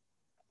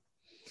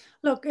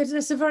 Look,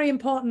 it's a very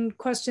important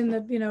question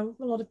that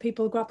a lot of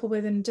people grapple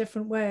with in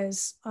different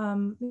ways.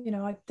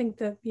 I think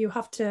that you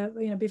have to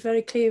be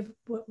very clear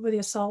with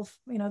yourself.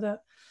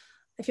 That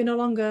if you're no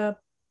longer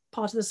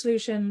part of the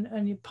solution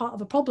and you're part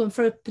of a problem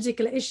for a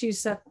particular issue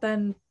set,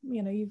 then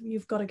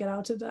you've got to get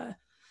out of there.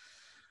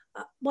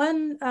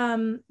 When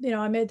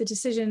I made the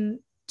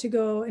decision to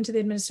go into the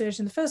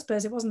administration in the first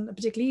place, it wasn't a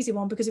particularly easy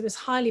one because it was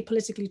highly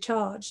politically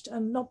charged,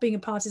 and not being a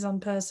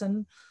partisan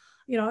person,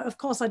 of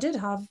course I did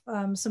have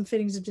some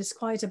feelings of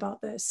disquiet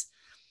about this.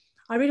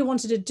 I really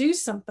wanted to do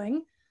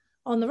something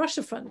on the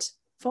Russia front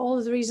for all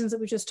of the reasons that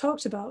we just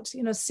talked about,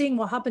 seeing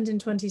what happened in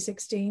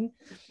 2016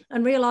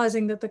 and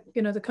realizing that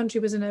the country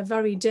was in a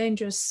very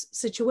dangerous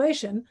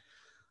situation.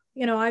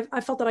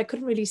 I felt that I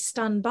couldn't really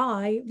stand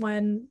by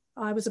when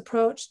I was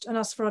approached and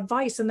asked for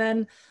advice, and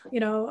then,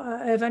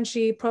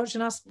 eventually approached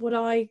and asked, would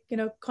I,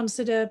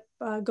 consider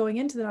going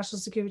into the National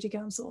Security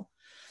Council?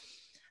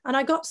 And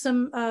I got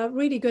some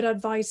really good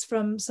advice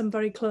from some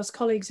very close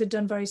colleagues who'd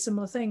done very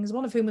similar things,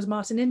 one of whom was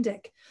Martin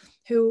Indyk,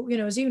 who,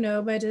 as you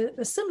know, made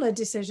a similar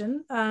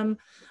decision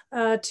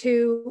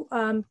to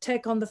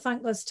take on the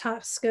thankless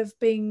task of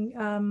being,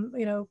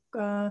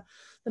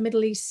 the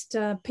Middle East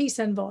peace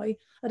envoy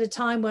at a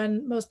time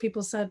when most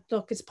people said,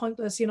 look, it's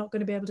pointless, you're not going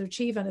to be able to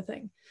achieve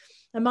anything.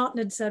 And Martin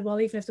had said, well,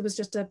 even if there was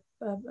just a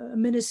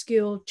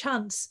minuscule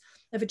chance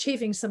of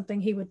achieving something,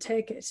 he would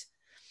take it.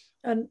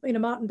 And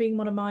Martin, being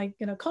one of my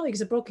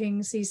colleagues at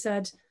Brookings, he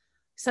said,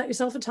 set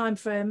yourself a time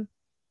frame.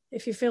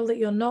 If you feel that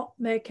you're not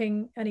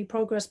making any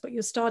progress, but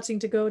you're starting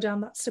to go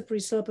down that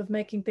slippery slope of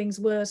making things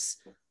worse,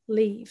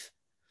 leave.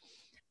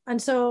 And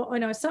so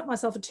I set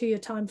myself a 2-year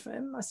time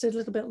frame. I stayed a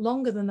little bit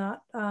longer than that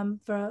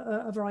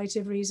for a variety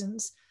of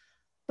reasons.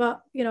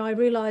 But, I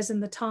realized in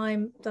the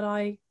time that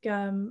I,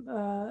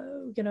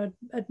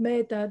 had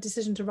made the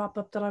decision to wrap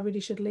up that I really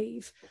should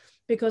leave,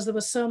 because there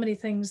were so many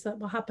things that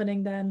were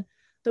happening then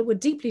that were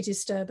deeply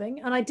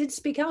disturbing. And I did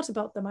speak out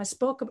about them. I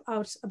spoke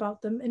out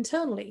about them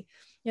internally,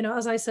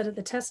 as I said at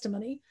the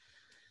testimony.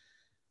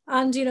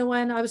 And,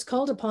 when I was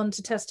called upon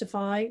to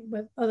testify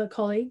with other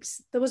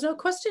colleagues, there was no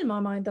question in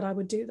my mind that I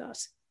would do that,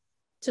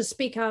 to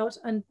speak out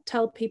and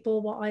tell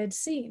people what I had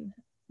seen,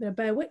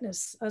 bear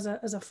witness as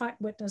a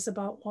fact witness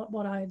about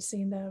what I had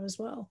seen there as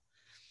well.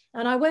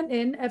 And I went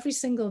in every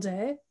single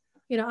day,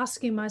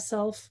 asking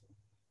myself,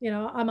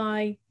 am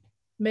I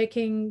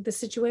making the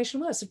situation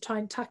worse, to try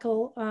and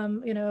tackle,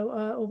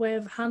 a way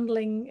of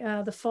handling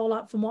the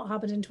fallout from what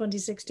happened in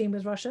 2016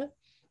 with Russia.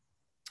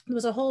 There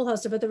was a whole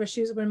host of other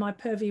issues that were in my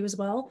purview as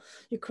well.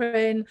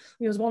 Ukraine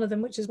was one of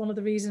them, which is one of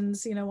the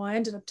reasons, why I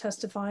ended up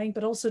testifying,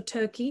 but also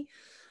Turkey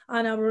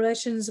and our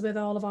relations with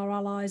all of our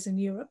allies in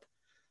Europe.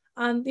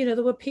 And,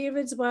 there were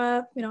periods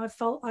where, I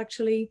felt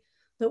actually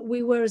that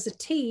we were, as a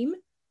team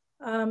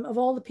of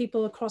all the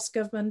people across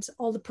government,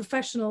 all the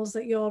professionals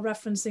that you're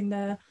referencing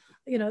there,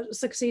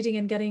 succeeding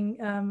in getting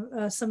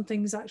some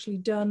things actually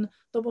done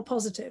that were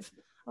positive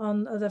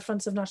on the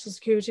fronts of national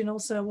security and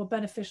also were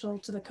beneficial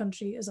to the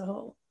country as a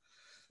whole.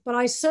 But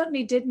I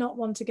certainly did not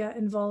want to get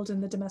involved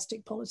in the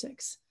domestic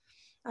politics.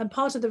 And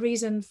part of the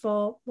reason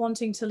for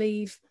wanting to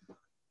leave,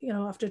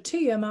 after a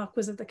 2-year mark,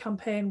 was that the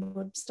campaign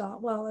would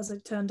start. Well, as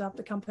it turned out,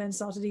 the campaign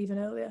started even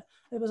earlier.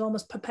 It was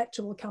almost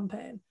perpetual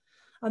campaign.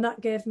 And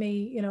that gave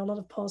me, a lot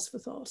of pause for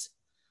thought.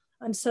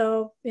 And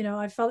so,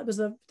 I felt it was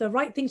the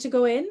right thing to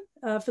go in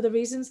for the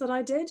reasons that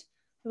I did.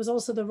 It was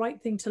also the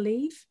right thing to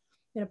leave.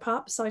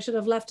 Perhaps I should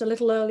have left a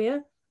little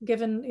earlier,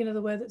 given,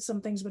 the way that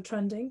some things were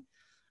trending.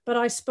 But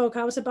I spoke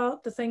out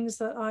about the things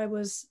that I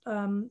was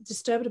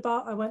disturbed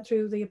about. I went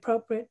through the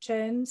appropriate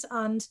chains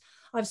and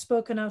I've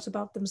spoken out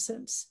about them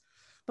since.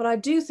 But I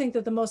do think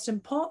that the most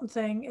important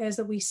thing is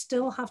that we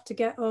still have to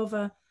get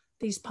over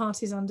these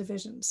partisan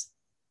divisions.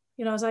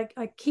 As I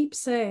keep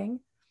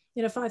saying,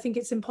 I think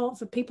it's important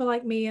for people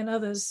like me and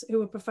others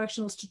who are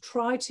professionals to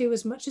try to,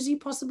 as much as you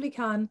possibly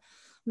can,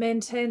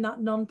 maintain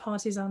that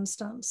non-partisan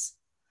stance.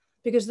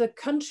 Because the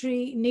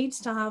country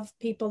needs to have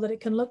people that it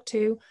can look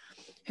to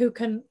who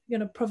can,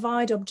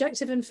 provide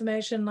objective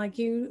information like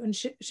you and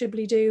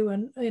Shibli do,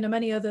 and,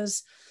 many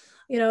others,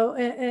 in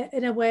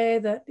a way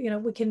that,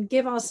 we can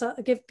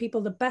give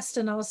people the best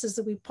analysis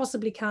that we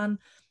possibly can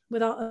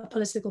without a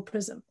political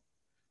prism.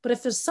 But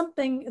if there's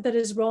something that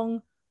is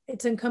wrong,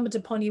 it's incumbent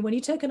upon you, when you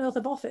take an oath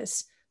of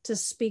office, to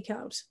speak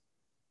out.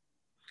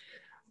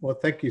 Well,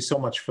 thank you so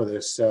much for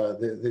this.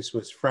 This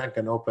was frank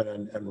and open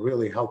and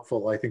really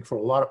helpful, I think, for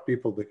a lot of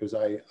people, because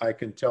I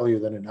can tell you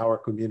that in our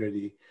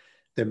community,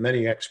 there are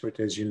many experts,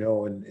 as you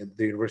know, in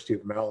the University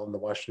of Maryland, the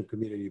Washington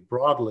community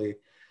broadly,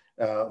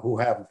 who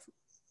have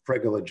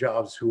regular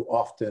jobs, who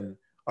often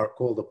are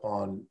called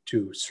upon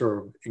to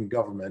serve in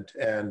government.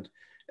 And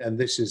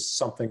this is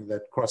something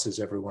that crosses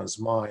everyone's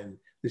mind.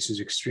 This is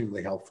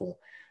extremely helpful.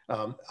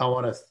 I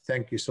want to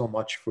thank you so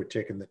much for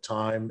taking the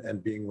time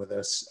and being with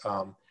us.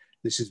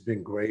 This has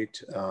been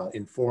great,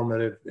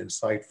 informative,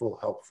 insightful,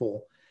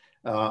 helpful.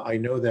 I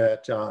know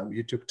that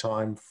you took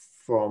time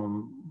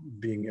from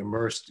being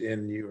immersed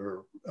in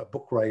your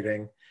book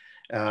writing.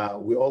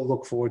 We all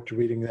look forward to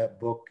reading that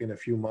book in a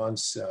few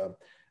months.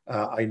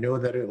 I know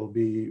that it will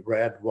be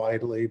read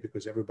widely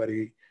because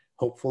everybody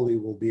hopefully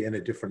will be in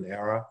a different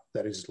era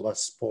that is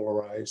less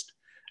polarized,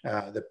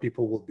 that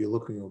people will be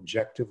looking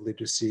objectively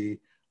to see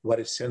what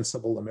a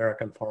sensible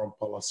American foreign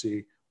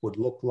policy would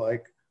look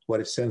like, what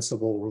a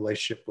sensible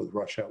relationship with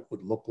Russia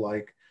would look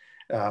like,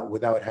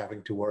 without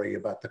having to worry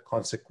about the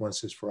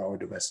consequences for our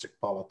domestic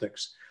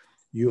politics.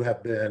 You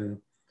have been,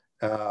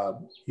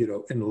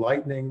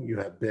 enlightening. You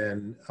have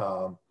been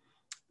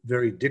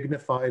very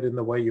dignified in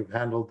the way you've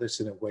handled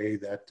this, in a way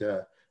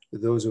that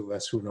those of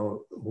us who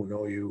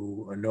know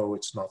you know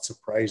it's not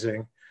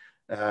surprising.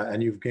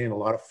 And you've gained a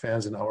lot of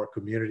fans in our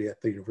community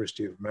at the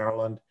University of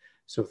Maryland.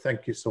 So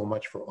thank you so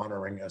much for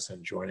honoring us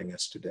and joining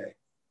us today.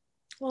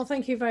 Well,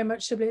 thank you very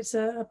much, Shibli. It's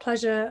a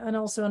pleasure and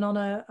also an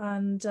honor.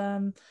 And,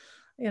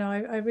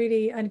 I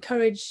really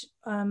encourage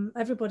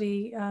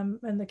everybody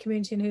in the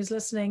community and who's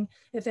listening,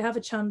 if they have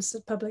a chance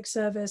at public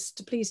service,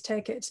 to please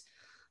take it.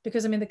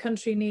 Because, the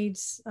country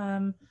needs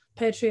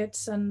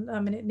patriots, and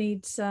it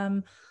needs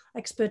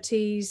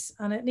expertise,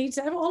 and it needs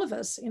all of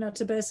us,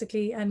 to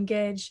basically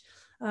engage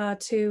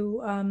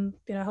to,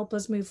 help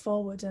us move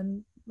forward.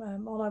 And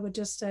all I would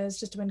just say is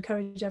just to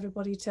encourage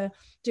everybody to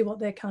do what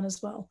they can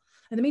as well.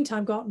 In the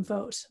meantime, go out and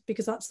vote,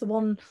 because that's the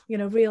one,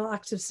 real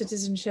active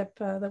citizenship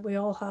that we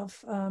all have,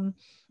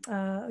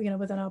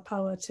 within our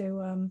power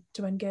to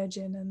engage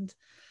in. And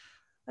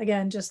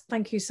again, just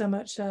thank you so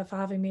much for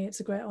having me.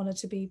 It's a great honor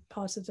to be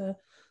part of the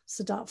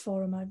Sadat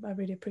Forum. I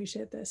really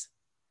appreciate this.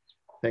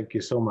 Thank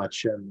you so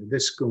much. And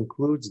this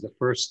concludes the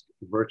first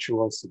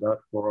virtual Sadat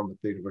Forum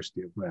at the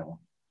University of Maryland.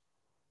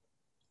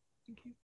 Thank you.